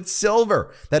infused with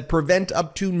silver that prevent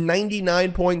up to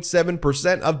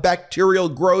 99.7% of bacterial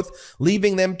growth,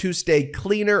 leaving them to stay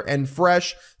cleaner and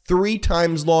fresh 3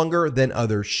 times longer than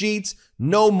other sheets.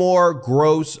 No more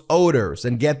gross odors.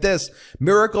 And get this,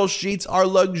 Miracle sheets are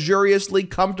luxuriously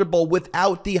comfortable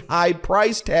without the high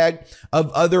price tag of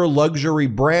other luxury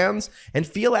brands and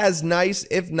feel as nice,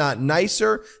 if not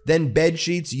nicer, than bed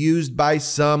sheets used by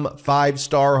some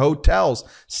five-star hotels.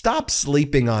 Stop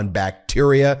sleeping on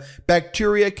bacteria.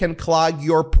 Bacteria can clog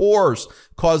your pores,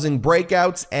 causing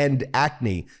breakouts and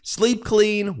acne. Sleep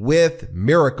clean with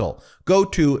Miracle. Go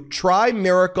to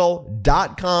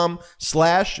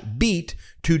trymiracle.com/beat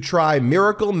to try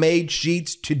Miracle Made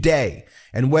sheets today.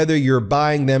 And whether you're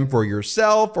buying them for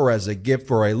yourself or as a gift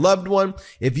for a loved one,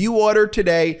 if you order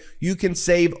today, you can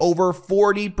save over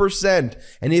 40%.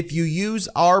 And if you use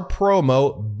our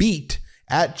promo BEAT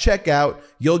at checkout,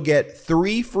 you'll get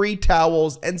 3 free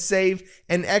towels and save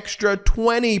an extra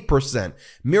 20%.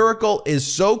 Miracle is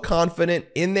so confident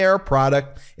in their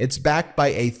product, it's backed by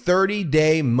a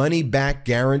 30-day money-back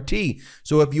guarantee.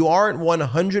 So if you aren't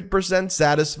 100%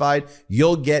 satisfied,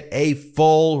 you'll get a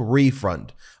full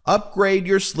refund. Upgrade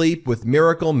your sleep with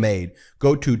Miracle Made.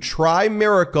 Go to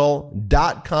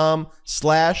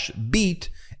trymiracle.com/beat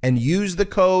and use the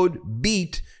code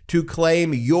BEAT to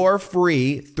claim your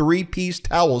free 3-piece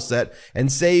towel set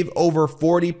and save over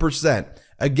 40%.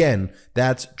 Again,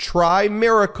 that's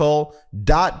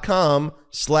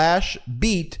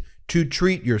trymiracle.com/beat to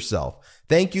treat yourself.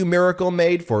 Thank you, Miracle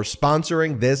Made, for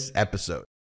sponsoring this episode.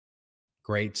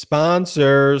 Great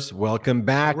sponsors. Welcome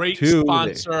back Great to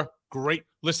sponsor. Great.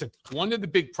 Listen, one of the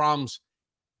big problems,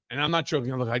 and I'm not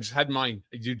joking. Look, I just had mine.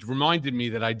 It reminded me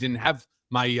that I didn't have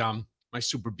my my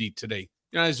super beat today.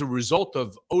 You know, as a result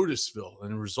of Otisville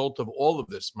and a result of all of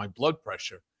this, my blood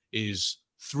pressure is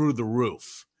through the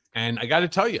roof. And I got to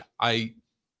tell you,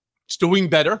 it's doing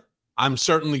better. I'm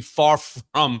certainly far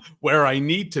from where I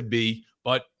need to be,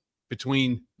 but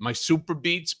between my super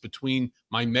beats, between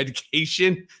my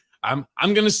medication, I'm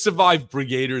going to survive,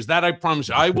 Brigaders. That I promise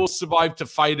you. I will survive to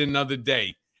fight another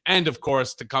day. And, of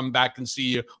course, to come back and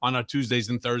see you on our Tuesdays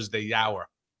and Thursday hour.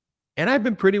 And I've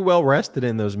been pretty well rested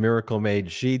in those Miracle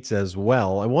Made sheets as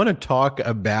well. I want to talk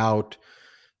about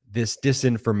this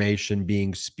disinformation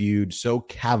being spewed so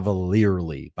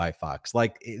cavalierly by Fox.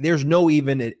 Like, there's no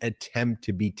even attempt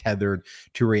to be tethered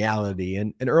to reality.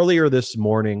 And earlier this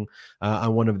morning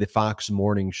on one of the Fox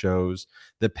morning shows,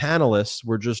 the panelists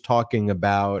were just talking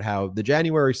about how the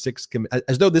January 6th,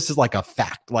 as though this is like a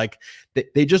fact, like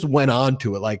they just went on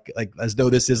to it, like as though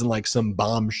this isn't like some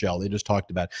bombshell. They just talked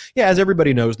about, yeah, as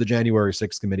everybody knows, the January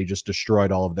 6th committee just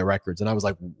destroyed all of their records. And I was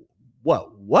like,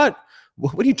 whoa, what?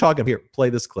 What are you talking about? Here, play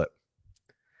this clip.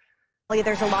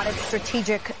 There's a lot of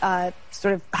strategic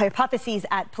sort of hypotheses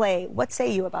at play. What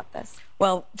say you about this?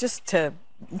 Well, just to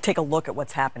take a look at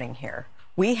what's happening here.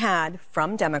 We had,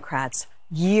 from Democrats,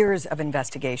 years of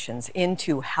investigations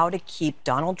into how to keep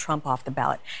Donald Trump off the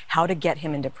ballot, how to get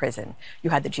him into prison. You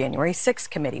had the January 6th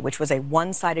committee, which was a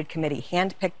one-sided committee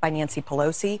handpicked by Nancy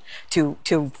Pelosi to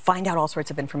find out all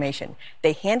sorts of information.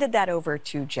 They handed that over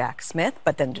to Jack Smith,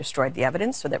 but then destroyed the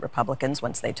evidence so that Republicans,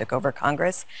 once they took over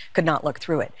Congress, could not look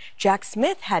through it. Jack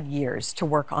Smith had years to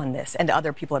work on this, and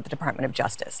other people at the Department of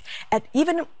Justice.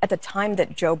 Even at the time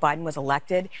that Joe Biden was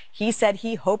elected, he said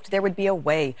he hoped there would be a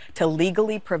way to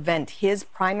legally prevent his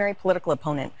primary political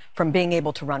opponent from being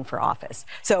able to run for office.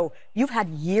 So you've had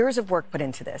years of work put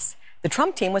into this. The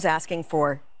Trump team was asking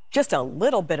for just a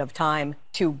little bit of time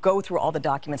to go through all the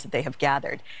documents that they have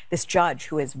gathered. This judge,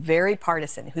 who is very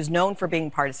partisan, who's known for being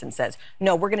partisan, says,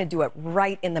 no, we're going to do it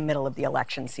right in the middle of the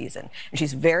election season. And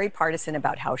she's very partisan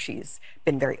about how she's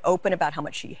been very open about how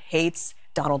much she hates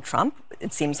Donald Trump.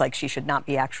 It seems like she should not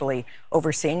be actually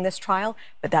overseeing this trial,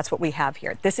 but that's what we have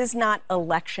here. This is not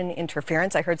election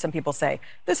interference. I heard some people say,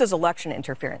 this is election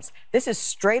interference. This is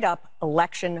straight up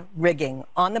election rigging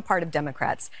on the part of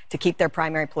Democrats to keep their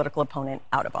primary political opponent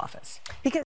out of office.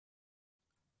 Because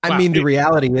I mean, the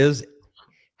reality is,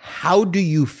 how do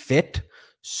you fit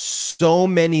so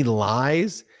many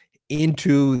lies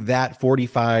into that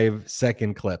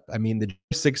 45-second clip? I mean, the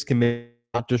 6 committee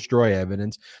not destroy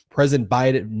evidence. President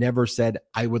Biden never said,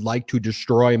 I would like to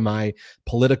destroy my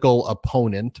political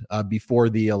opponent before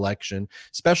the election.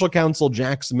 Special counsel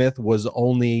Jack Smith was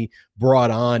only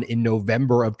brought on in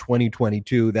November of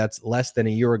 2022. That's less than a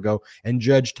year ago. And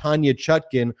Judge Tanya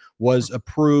Chutkin was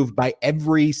approved by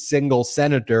every single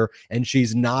senator, and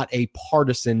she's not a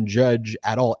partisan judge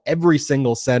at all. Every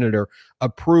single senator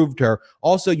approved her.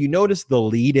 Also, you notice the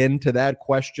lead into that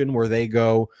question where they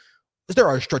go, there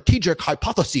are strategic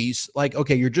hypotheses. Like,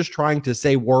 okay, you're just trying to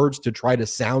say words to try to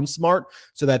sound smart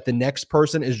so that the next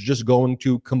person is just going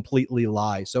to completely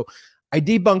lie. So I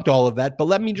debunked all of that, but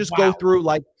let me just go through,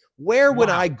 like, where would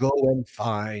I go and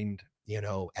find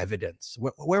evidence?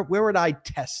 Where would I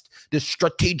test this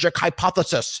strategic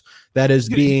hypothesis that is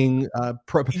being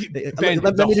Ben,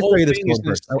 let me just show you this one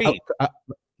first.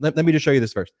 Let me just show you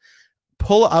this first.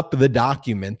 Pull up the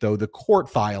document, though, the court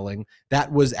filing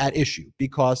that was at issue,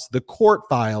 because the court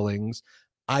filings,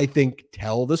 I think,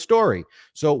 tell the story.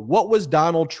 So what was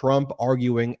Donald Trump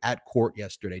arguing at court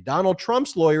yesterday? Donald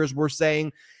Trump's lawyers were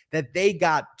saying that they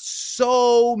got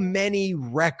so many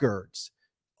records,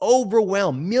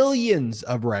 overwhelmed millions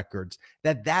of records,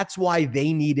 that's why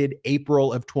they needed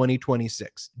April of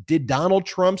 2026. Did Donald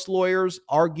Trump's lawyers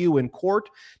argue in court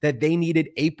that they needed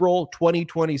April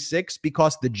 2026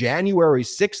 because the January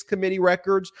 6th committee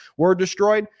records were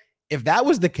destroyed? If that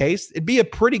was the case, it'd be a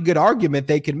pretty good argument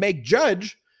they could make.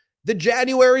 Judge, the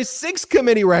January 6th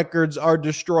committee records are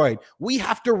destroyed. We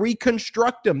have to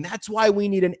reconstruct them. That's why we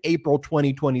need an April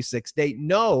 2026 date.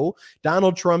 No,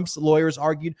 Donald Trump's lawyers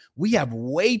argued we have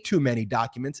way too many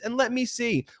documents. And let me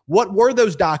see, what were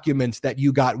those documents that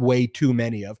you got way too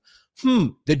many of?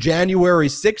 The January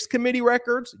 6th committee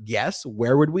records? Yes.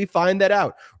 Where would we find that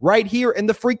out? Right here in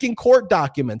the freaking court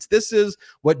documents. This is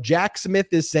what Jack Smith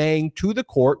is saying to the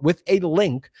court with a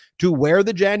link to where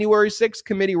the January 6th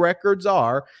committee records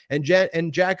are. And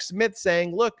Jack Smith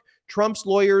saying, look, Trump's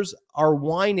lawyers are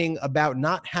whining about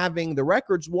not having the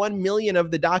records. 1 million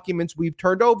of the documents we've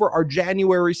turned over are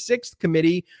January 6th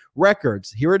committee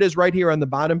records. Here it is right here on the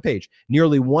bottom page.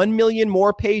 Nearly 1 million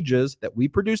more pages that we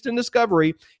produced in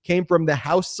discovery came from the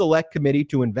House Select Committee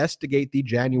to investigate the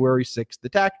January 6th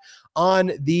attack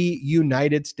on the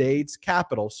United States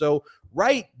Capitol. So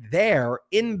right there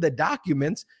in the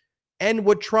documents, and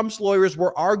what Trump's lawyers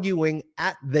were arguing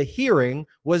at the hearing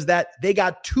was that they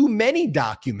got too many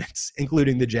documents,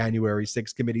 including the January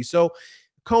 6th committee. So,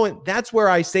 Cohen, that's where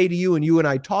I say to you, and you and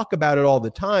I talk about it all the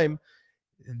time,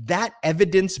 that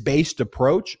evidence-based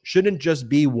approach shouldn't just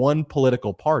be one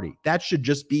political party. That should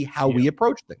just be how we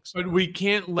approach things. But we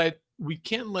can't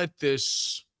let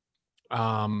this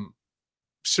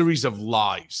series of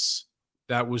lies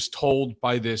that was told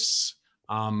by this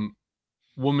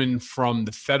woman from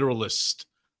the Federalist,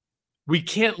 we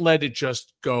can't let it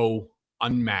just go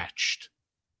unmatched.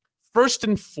 First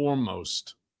and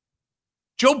foremost,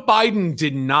 Joe Biden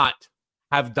did not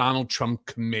have Donald Trump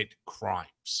commit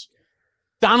crimes.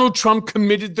 Donald Trump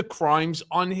committed the crimes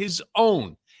on his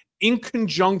own, in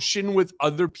conjunction with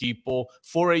other people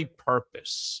for a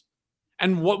purpose.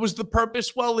 And what was the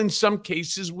purpose? Well, in some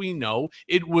cases, we know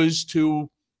it was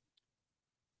to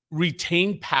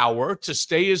retain power, to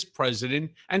stay as president,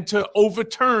 and to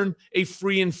overturn a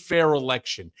free and fair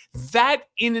election. That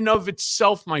in and of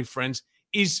itself, my friends,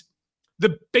 is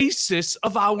the basis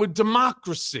of our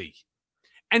democracy.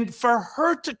 And for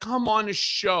her to come on a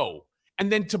show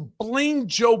and then to blame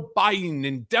Joe Biden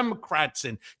and Democrats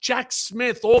and Jack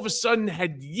Smith all of a sudden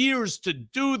had years to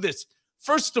do this.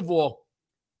 First of all,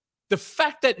 the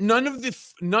fact that none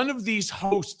of these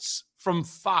hosts from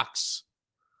Fox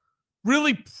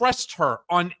really pressed her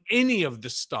on any of the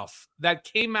stuff that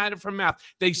came out of her mouth.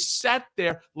 They sat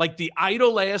there like the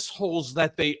idle assholes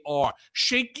that they are,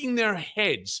 shaking their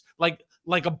heads like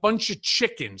a bunch of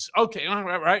chickens. Okay,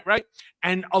 right.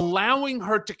 And allowing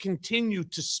her to continue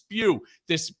to spew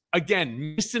this,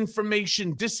 again,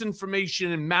 misinformation,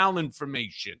 disinformation, and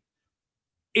malinformation.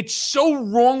 It's so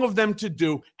wrong of them to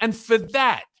do. And for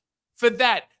that,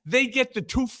 they get the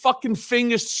 2 fucking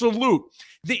fingers salute.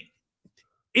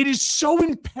 It is so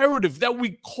imperative that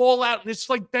we call out, and it's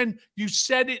like, Ben, you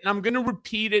said it, and I'm going to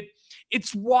repeat it.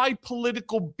 It's why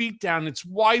political beatdown. It's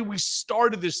why we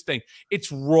started this thing. It's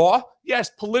raw.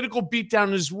 Yes, political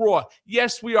beatdown is raw.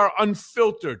 Yes, we are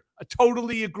unfiltered. I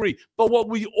totally agree. But what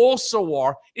we also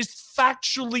are is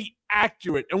factually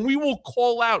accurate, and we will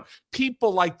call out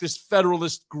people like this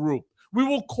Federalist group. We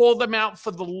will call them out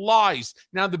for the lies.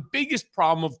 Now, the biggest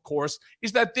problem, of course,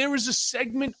 is that there is a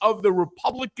segment of the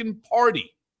Republican Party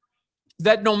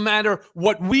that no matter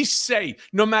what we say,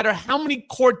 no matter how many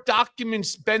court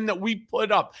documents, Ben, that we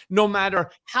put up, no matter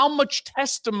how much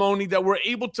testimony that we're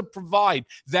able to provide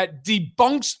that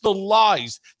debunks the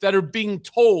lies that are being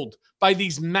told by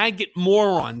these maggot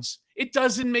morons, it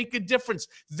doesn't make a difference.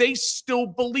 They still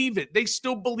believe it. They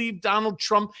still believe Donald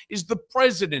Trump is the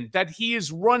president, that he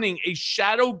is running a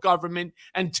shadow government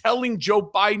and telling Joe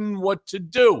Biden what to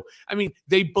do. I mean,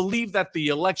 they believe that the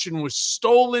election was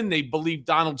stolen. They believe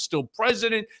Donald's still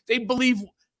president. They believe,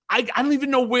 I don't even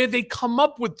know where they come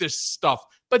up with this stuff,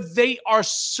 but they are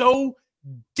so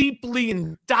deeply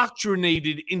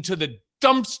indoctrinated into the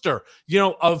dumpster,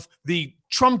 of the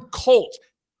Trump cult.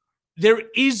 There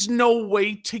is no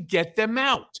way to get them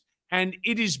out. And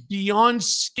it is beyond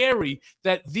scary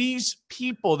that these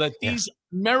people, that these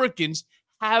Americans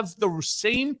have the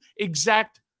same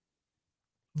exact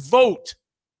vote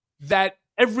that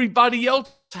everybody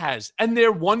else has, and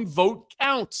their one vote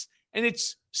counts. And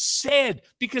it's sad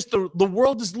because the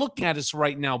world is looking at us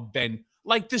right now, Ben,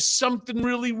 like there's something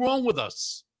really wrong with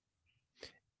us.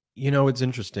 You know, it's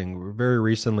interesting. Very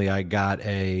recently, I got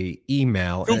a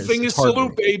email. Two fingers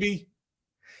salute, baby.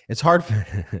 It's hard for,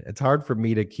 it's hard for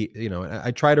me to keep, you know,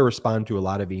 I try to respond to a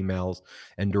lot of emails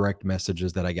and direct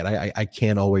messages that I get. I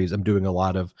can't always, I'm doing a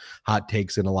lot of hot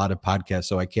takes and a lot of podcasts,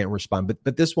 so I can't respond.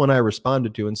 But this one I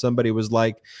responded to, and somebody was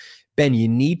like, Ben, you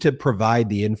need to provide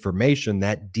the information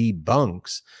that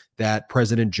debunks that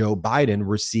President Joe Biden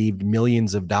received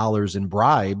millions of dollars in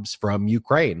bribes from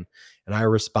Ukraine. And I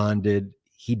responded,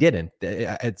 he didn't.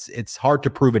 It's hard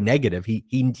to prove a negative. He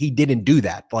didn't do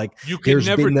that. Like, you can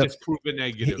never disprove a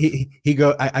negative.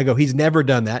 I go, he's never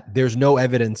done that. There's no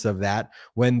evidence of that.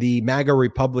 When the MAGA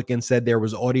Republicans said there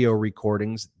was audio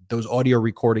recordings, those audio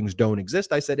recordings don't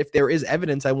exist. I said, if there is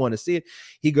evidence, I want to see it.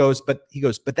 He goes, but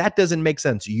that doesn't make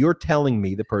sense. You're telling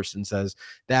me, the person says,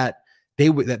 that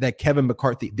that Kevin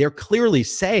McCarthy, they're clearly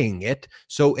saying it.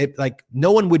 So it, like,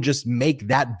 no one would just make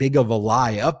that big of a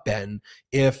lie up, Ben,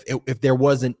 if there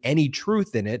wasn't any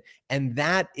truth in it. And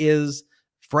that is,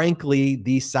 frankly,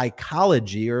 the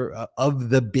psychology of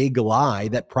the big lie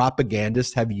that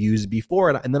propagandists have used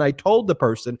before. And then I told the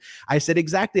person, I said,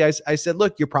 exactly. I said,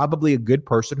 look, you're probably a good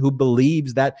person who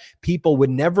believes that people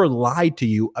would never lie to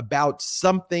you about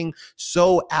something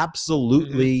so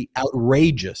absolutely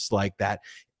outrageous like that.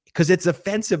 Because it's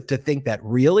offensive to think that,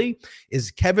 really, is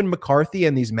Kevin McCarthy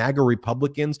and these MAGA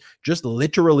Republicans just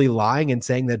literally lying and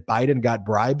saying that Biden got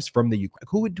bribes from the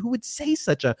Ukraine? Who would say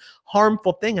such a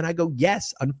harmful thing? And I go,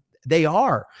 yes, they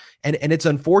are. And it's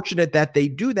unfortunate that they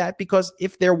do that, because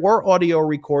if there were audio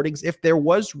recordings, if there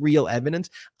was real evidence,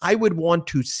 I would want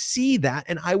to see that,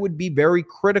 and I would be very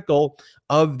critical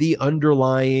of the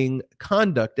underlying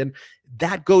conduct. And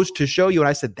that goes to show you, and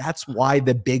I said, that's why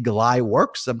the big lie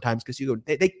works sometimes, because you go,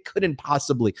 they couldn't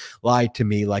possibly lie to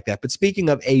me like that. But speaking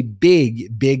of a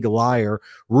big liar,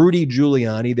 Rudy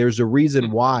Giuliani, there's a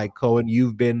reason why, Cohen,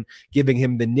 you've been giving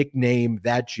him the nickname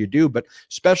that you do. But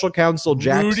special counsel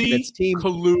Jack Smith's team,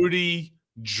 Colludi,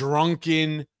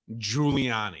 drunken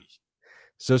Giuliani.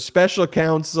 So special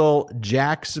counsel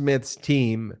Jack Smith's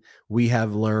team, we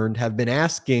have learned, have been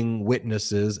asking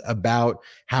witnesses about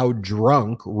how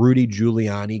drunk Rudy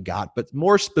Giuliani got, but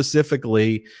more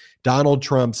specifically, Donald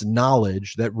Trump's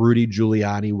knowledge that Rudy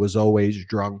Giuliani was always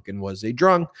drunk and was a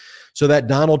drunk, so that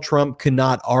Donald Trump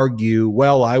cannot argue,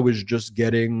 well, I was just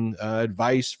getting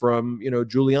advice from,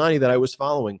 Giuliani that I was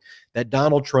following. That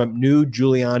Donald Trump knew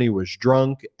Giuliani was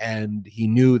drunk, and he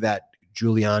knew that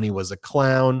Giuliani was a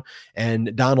clown,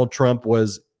 and Donald Trump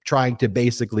was trying to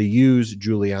basically use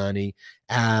Giuliani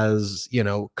as,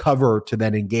 cover to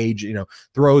then engage,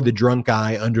 throw the drunk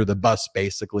guy under the bus,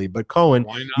 basically. But Cohen,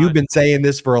 you've been saying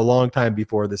this for a long time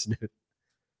before this news.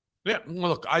 Yeah,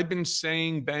 look, I've been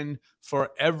saying, Ben,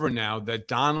 forever now that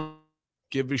Donald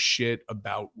give a shit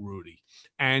about Rudy.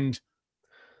 And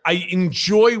I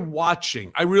enjoy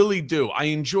watching. I really do. I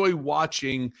enjoy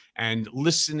watching and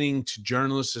listening to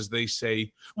journalists as they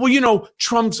say, well,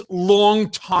 Trump's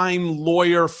longtime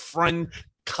lawyer, friend,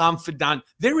 confidant.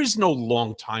 There is no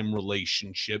long-time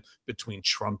relationship between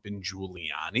Trump and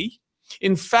Giuliani.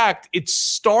 In fact, it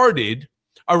started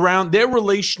around, their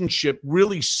relationship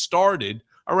really started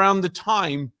around the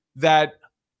time that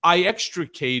I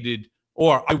extricated,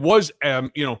 or I was,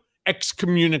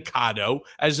 excommunicado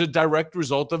as a direct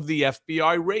result of the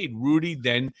FBI raid. Rudy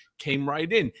then came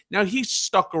right in. Now, he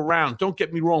stuck around, don't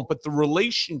get me wrong, but the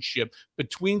relationship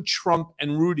between Trump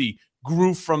and Rudy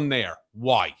grew from there.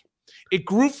 Why? It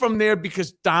grew from there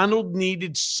because Donald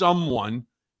needed someone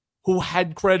who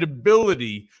had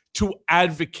credibility to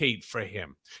advocate for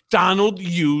him. Donald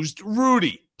used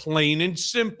Rudy, plain and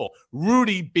simple.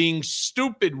 Rudy, being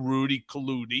stupid Rudy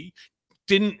Colludi,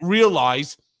 didn't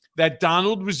realize that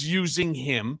Donald was using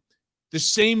him the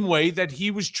same way that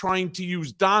he was trying to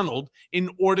use Donald in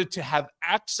order to have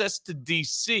access to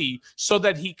D.C. so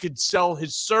that he could sell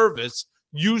his service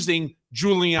using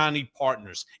Giuliani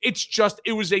partners. It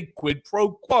was a quid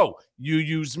pro quo. You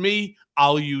use me,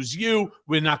 I'll use you.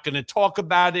 We're not going to talk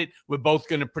about it. We're both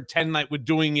going to pretend like we're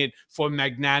doing it for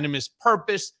magnanimous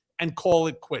purpose and call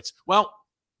it quits. Well,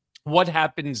 what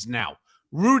happens now?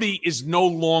 Rudy is no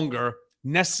longer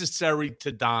necessary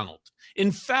to Donald.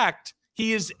 In fact,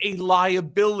 he is a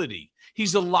liability.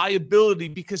 He's a liability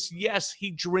because, yes,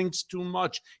 he drinks too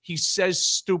much. He says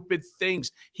stupid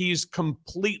things. He is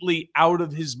completely out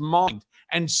of his mind.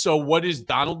 And so what is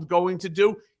Donald going to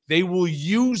do? They will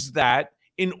use that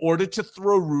in order to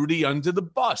throw Rudy under the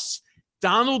bus.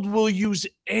 Donald will use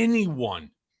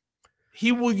anyone.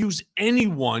 He will use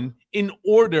anyone in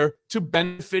order to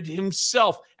benefit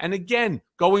himself. And again,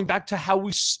 going back to how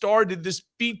we started this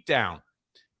beatdown,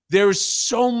 there is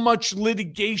so much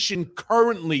litigation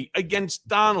currently against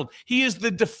Donald. He is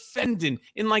the defendant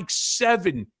in like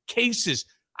 7 cases.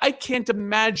 I can't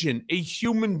imagine a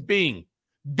human being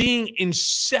in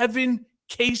 7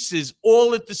 cases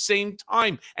all at the same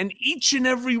time. And each and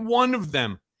every one of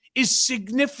them is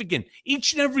significant.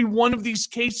 Each and every one of these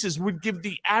cases would give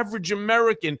the average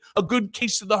American a good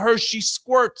case of the Hershey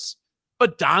squirts.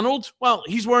 But Donald, well,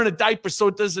 he's wearing a diaper, so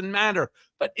it doesn't matter.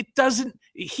 But it doesn't,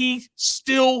 he's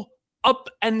still up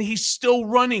and he's still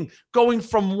running, going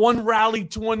from one rally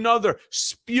to another,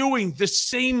 spewing the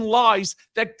same lies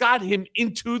that got him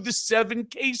into the 7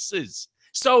 cases.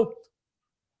 So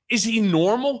is he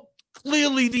normal?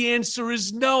 Clearly the answer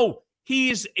is no. He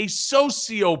is a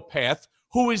sociopath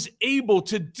who is able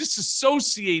to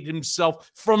disassociate himself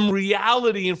from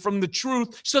reality and from the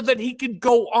truth so that he could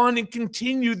go on and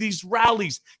continue these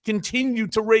rallies, continue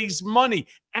to raise money,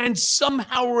 and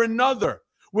somehow or another,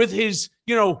 with his,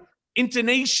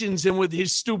 intonations and with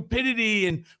his stupidity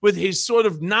and with his sort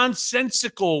of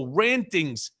nonsensical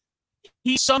rantings,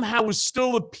 he somehow is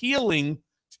still appealing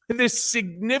to this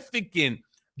significant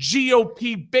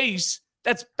GOP base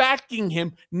that's backing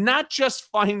him, not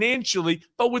just financially,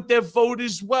 but with their vote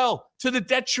as well, to the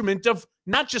detriment of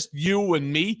not just you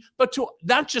and me, but to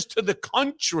not just to the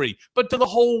country, but to the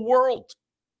whole world.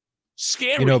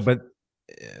 Scary.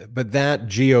 But that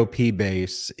GOP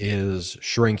base is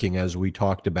shrinking, as we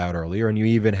talked about earlier. And you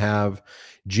even have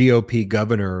GOP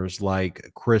governors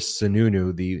like Chris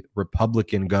Sununu, the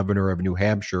Republican governor of New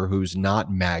Hampshire, who's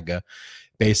not MAGA,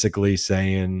 basically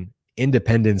saying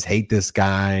independents hate this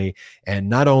guy. And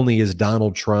not only is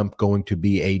Donald Trump going to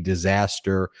be a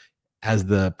disaster as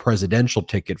the presidential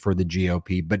ticket for the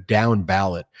GOP, but down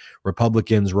ballot,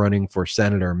 Republicans running for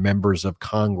senator, members of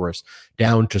Congress,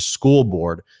 down to school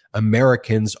board,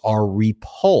 Americans are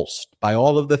repulsed by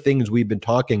all of the things we've been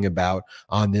talking about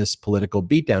on this political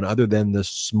beatdown. Other than the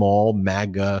small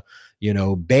MAGA,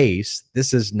 base,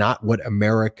 this is not what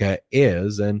America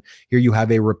is. And here you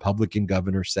have a Republican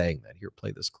governor saying that. Here,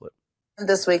 play this clip.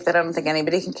 This week that I don't think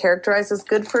anybody can characterize as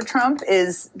good for Trump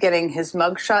is getting his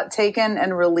mugshot taken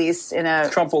and released in a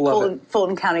Trump will love it.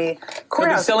 Fulton County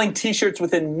courthouse. He'll be selling T-shirts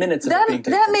within minutes of it being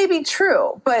taken. That may be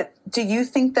true, but do you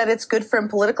think that it's good for him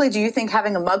politically? Do you think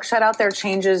having a mugshot out there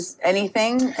changes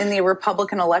anything in the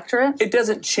Republican electorate? It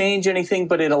doesn't change anything,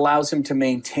 but it allows him to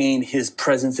maintain his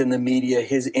presence in the media,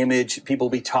 his image. People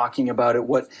will be talking about it.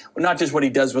 Not just what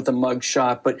he does with the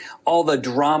mugshot, but all the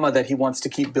drama that he wants to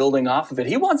keep building off of it.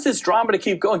 He wants this drama to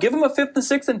keep going. Give him a 5th and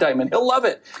 6th indictment. He'll love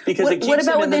it because it keeps him in the news.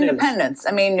 What about with independents?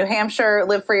 I mean, New Hampshire,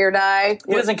 live free or die.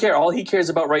 He doesn't care. All he cares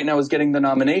about right now is getting the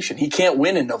nomination. He can't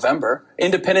win in November.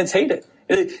 Independents hate it.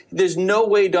 There's no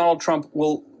way Donald Trump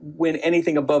will win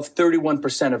anything above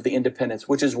 31% of the independents,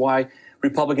 which is why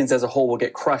Republicans as a whole will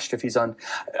get crushed if he's on.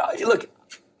 Look,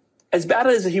 as bad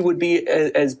as he would be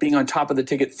as being on top of the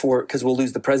ticket because we'll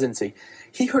lose the presidency,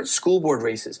 he hurts school board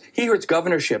races. He hurts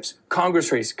governorships, Congress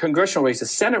races, congressional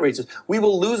races, Senate races. We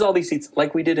will lose all these seats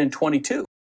like we did in 22.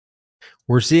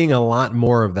 We're seeing a lot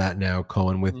more of that now,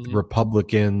 Cohen, with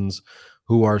Republicans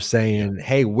who are saying,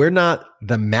 hey, we're not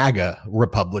the MAGA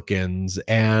Republicans.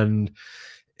 And,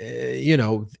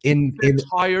 they're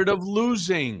tired of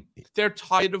losing. They're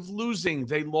tired of losing.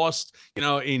 They lost,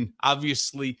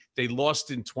 obviously they lost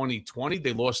in 2020.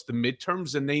 They lost the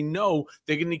midterms, and they know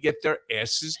they're going to get their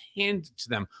asses handed to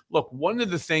them. Look, one of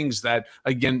the things that,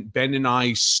 again, Ben and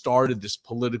I started this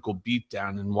political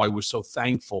beatdown and why we're so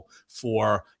thankful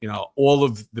for, all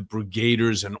of the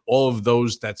brigaders and all of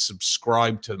those that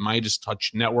subscribe to the Midas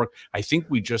Touch Network. I think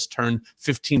we just turned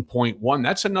 15.1.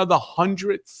 That's another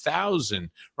 100,000,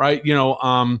 right?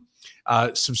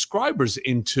 Subscribers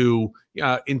into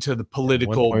the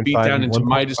political beatdown, into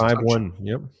Midas Touch.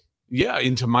 Yep. Yeah,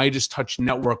 into Midas Touch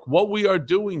Network. What we are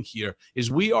doing here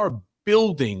is we are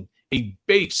building a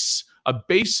base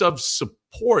of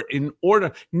support in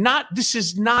order. This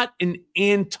is not an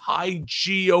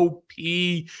anti-GOP,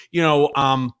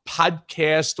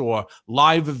 podcast or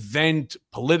live event,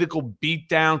 political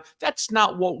beatdown. That's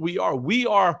not what we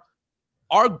are.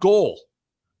 Our goal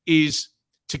is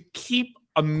to keep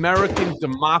American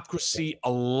democracy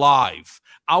alive.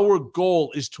 Our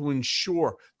goal is to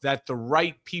ensure that the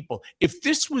right people, if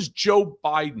this was Joe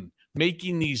Biden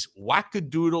making these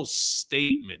wackadoodle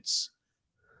statements,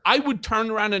 I would turn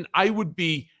around and I would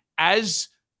be as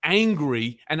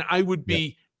angry and I would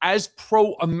be as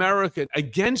pro-American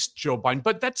against Joe Biden.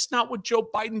 But that's not what Joe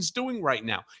Biden's doing right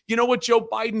now. You know what Joe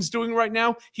Biden's doing right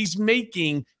now? He's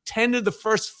making 10 of the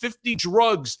first 50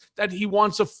 drugs that he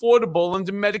wants affordable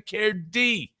under Medicare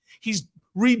D. He's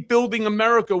rebuilding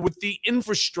America with the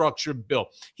infrastructure bill.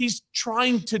 He's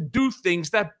trying to do things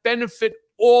that benefit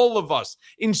all of us.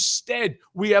 Instead,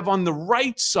 we have on the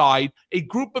right side a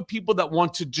group of people that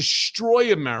want to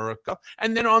destroy America.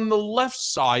 And then on the left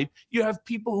side, you have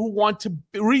people who want to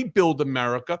rebuild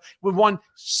America. We want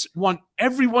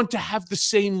everyone to have the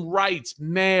same rights,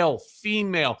 male,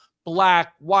 female,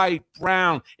 black, white,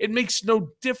 brown. It makes no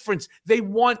difference. They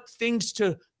want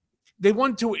to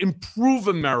improve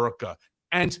America.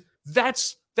 And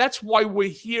that's why we're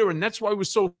here. And that's why we're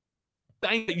so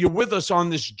thankful that you're with us on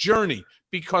this journey,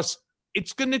 because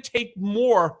it's going to take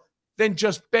more than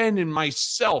just Ben and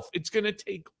myself. It's going to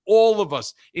take all of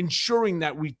us ensuring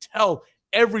that we tell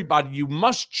everybody, you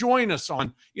must join us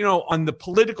on the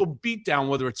political beatdown,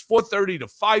 whether it's 4:30 to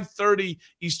 5:30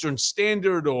 Eastern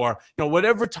Standard, or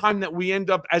whatever time that we end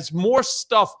up. As more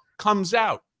stuff comes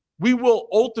out, we will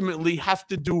ultimately have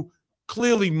to do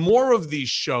clearly more of these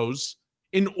shows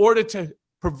in order to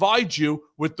provide you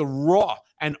with the raw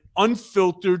and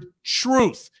unfiltered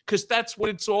truth, because that's what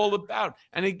it's all about.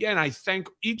 And again, I thank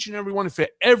each and every one for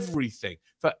everything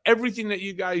that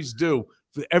you guys do,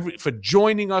 for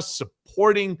joining us,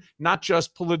 supporting not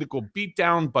just Political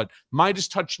Beatdown, but Midas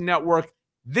Touch Network.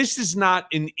 This is not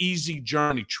an easy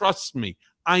journey. Trust me.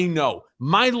 I know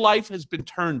my life has been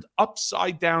turned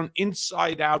upside down,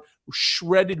 inside out,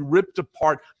 shredded, ripped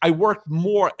apart. I work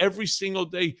more every single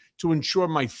day to ensure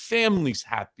my family's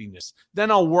happiness. Then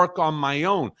I'll work on my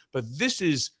own. But this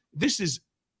is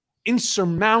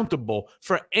insurmountable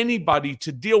for anybody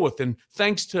to deal with. And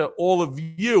thanks to all of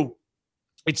you,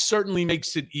 it certainly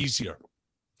makes it easier.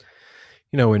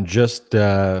 And just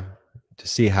to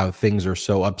see how things are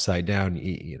so upside down,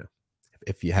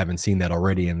 if you haven't seen that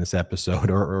already in this episode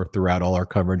or throughout all our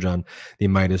coverage on the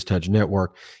Midas Touch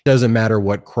Network, it doesn't matter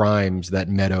what crimes that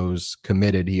Meadows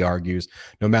committed, he argues,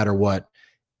 no matter what,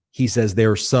 he says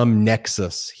there's some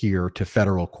nexus here to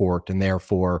federal court, and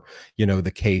therefore,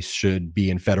 the case should be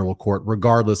in federal court,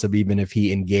 regardless of even if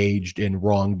he engaged in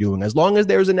wrongdoing. As long as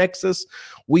there's a nexus,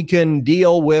 we can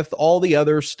deal with all the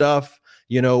other stuff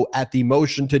at the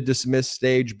motion to dismiss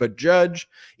stage. But Judge,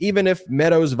 even if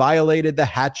Meadows violated the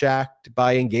Hatch Act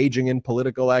by engaging in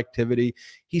political activity,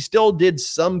 he still did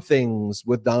some things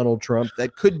with Donald Trump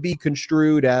that could be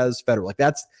construed as federal. Like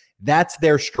that's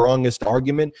their strongest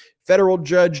argument. Federal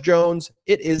Judge Jones,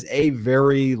 it is a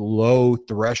very low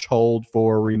threshold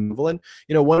for removal. And,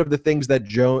 one of the things that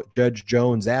Judge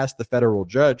Jones asked the federal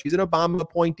judge, he's an Obama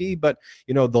appointee, but,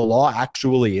 the law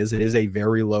actually it is a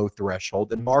very low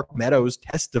threshold. And Mark Meadows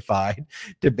testified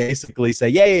to basically say,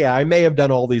 yeah, I may have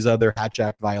done all these other Hatch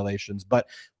Act violations, but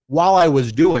while I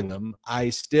was doing them,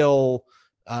 I still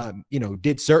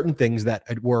did certain things that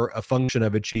were a function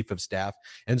of a chief of staff.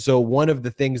 And so one of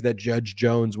the things that Judge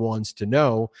Jones wants to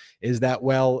know is that,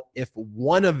 well, if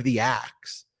one of the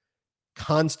acts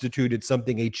constituted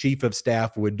something a chief of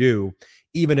staff would do,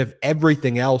 even if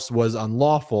everything else was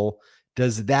unlawful,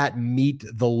 does that meet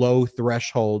the low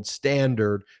threshold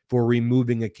standard for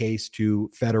removing a case to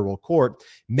federal court?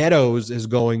 Meadows is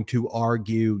going to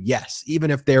argue, yes,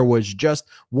 even if there was just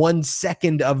 1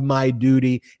 second of my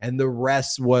duty and the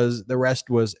rest was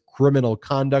criminal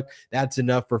conduct, that's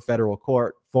enough for federal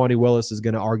court. Fani Willis is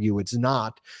going to argue it's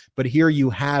not. But here you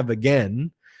have,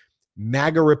 again,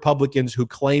 MAGA Republicans who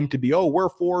claim to be, we're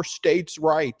for states'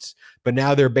 rights, but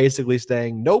now they're basically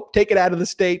saying, nope, take it out of the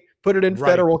state, put it in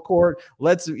federal court.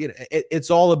 It's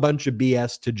all a bunch of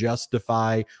BS to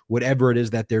justify whatever it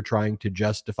is that they're trying to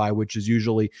justify, which is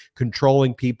usually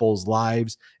controlling people's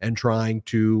lives and trying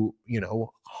to,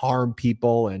 harm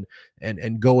people and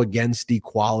go against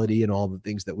equality and all the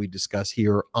things that we discuss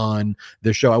here on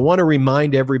the show. I want to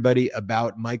remind everybody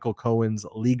about Michael Cohen's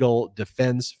Legal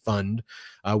Defense Fund.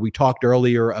 We talked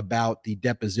earlier about the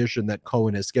deposition that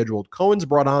Cohen has scheduled. Cohen's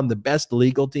brought on the best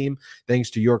legal team thanks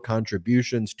to your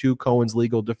contributions to Cohen's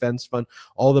Legal Defense Fund.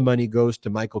 All the money goes to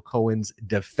Michael Cohen's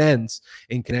defense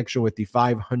in connection with the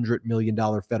 $500 million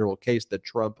federal case that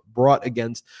Trump brought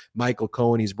against Michael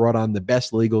Cohen. He's brought on the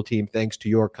best legal team thanks to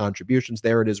your contributions.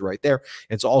 There it is right there.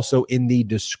 It's also in the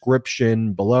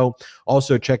description below.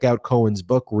 Also, check out Cohen's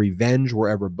book, Revenge,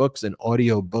 wherever books and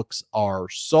audio books are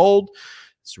sold.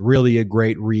 It's really a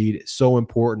great read. So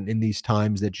important in these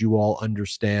times that you all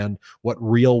understand what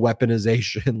real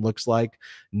weaponization looks like,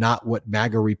 not what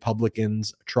MAGA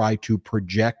Republicans try to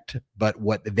project, but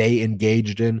what they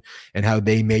engaged in and how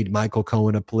they made Michael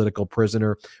Cohen a political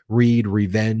prisoner. Read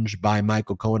Revenge by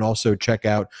Michael Cohen. Also check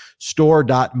out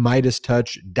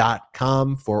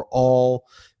store.midastouch.com for all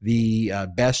the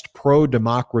best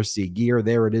pro-democracy gear.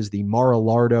 There it is, the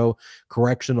Mar-a-Lardo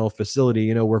Correctional Facility.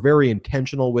 You know, we're very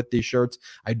intentional with these shirts.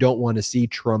 I don't want to see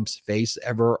Trump's face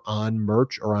ever on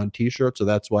merch or on t-shirts, so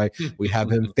that's why we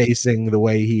have him facing the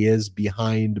way he is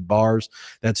behind bars.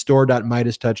 That's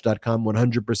store.midastouch.com,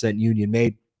 100% union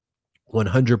made,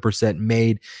 100%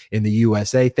 made in the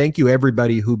USA. Thank you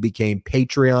everybody who became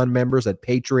Patreon members at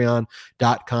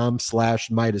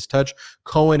patreon.com/MidasTouch.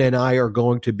 Cohen and I are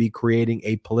going to be creating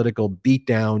a political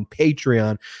beatdown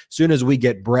Patreon soon as we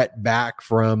get Brett back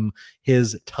from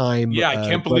his time. Yeah, I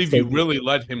can't believe you really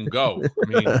let him go. I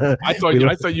mean, I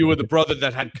thought you were the brother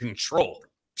that had control.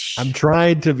 I'm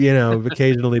trying to,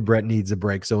 occasionally Brett needs a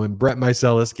break. So when Brett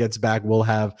Meiselas gets back, we'll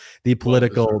have the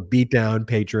political beatdown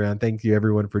Patreon. Thank you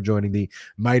everyone for joining the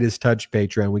Midas Touch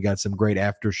Patreon. We got some great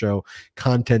after show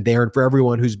content there. And for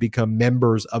everyone who's become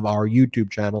members of our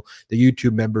YouTube channel, the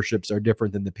YouTube memberships are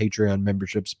different than the Patreon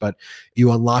memberships, but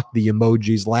you unlock the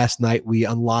emojis. Last night, we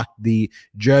unlocked the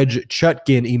Judge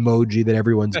Chutkin emoji that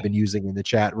everyone's been using in the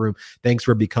chat room. Thanks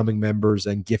for becoming members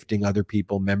and gifting other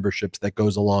people memberships. That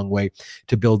goes a long way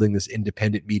to building this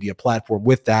independent media platform.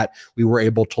 With that, we were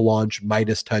able to launch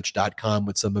MidasTouch.com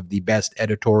with some of the best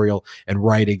editorial and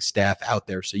writing staff out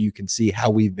there. So you can see how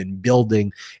we've been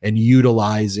building and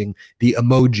utilizing the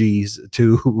emojis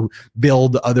to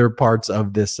build other parts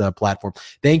of this platform.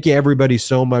 Thank you everybody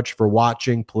so much for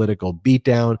watching Political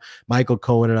Beatdown. Michael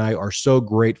Cohen and I are so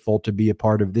grateful to be a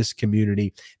part of this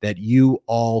community that you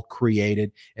all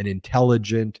created, an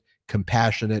intelligent,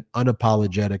 compassionate,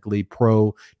 unapologetically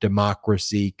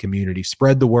pro-democracy community.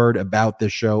 Spread the word about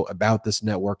this show, about this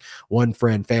network. One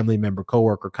friend, family member,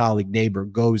 coworker, colleague, neighbor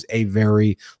goes a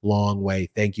very long way.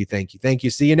 Thank you, thank you, thank you.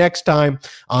 See you next time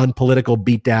on Political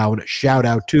Beatdown. Shout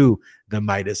out to the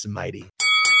Midas Mighty.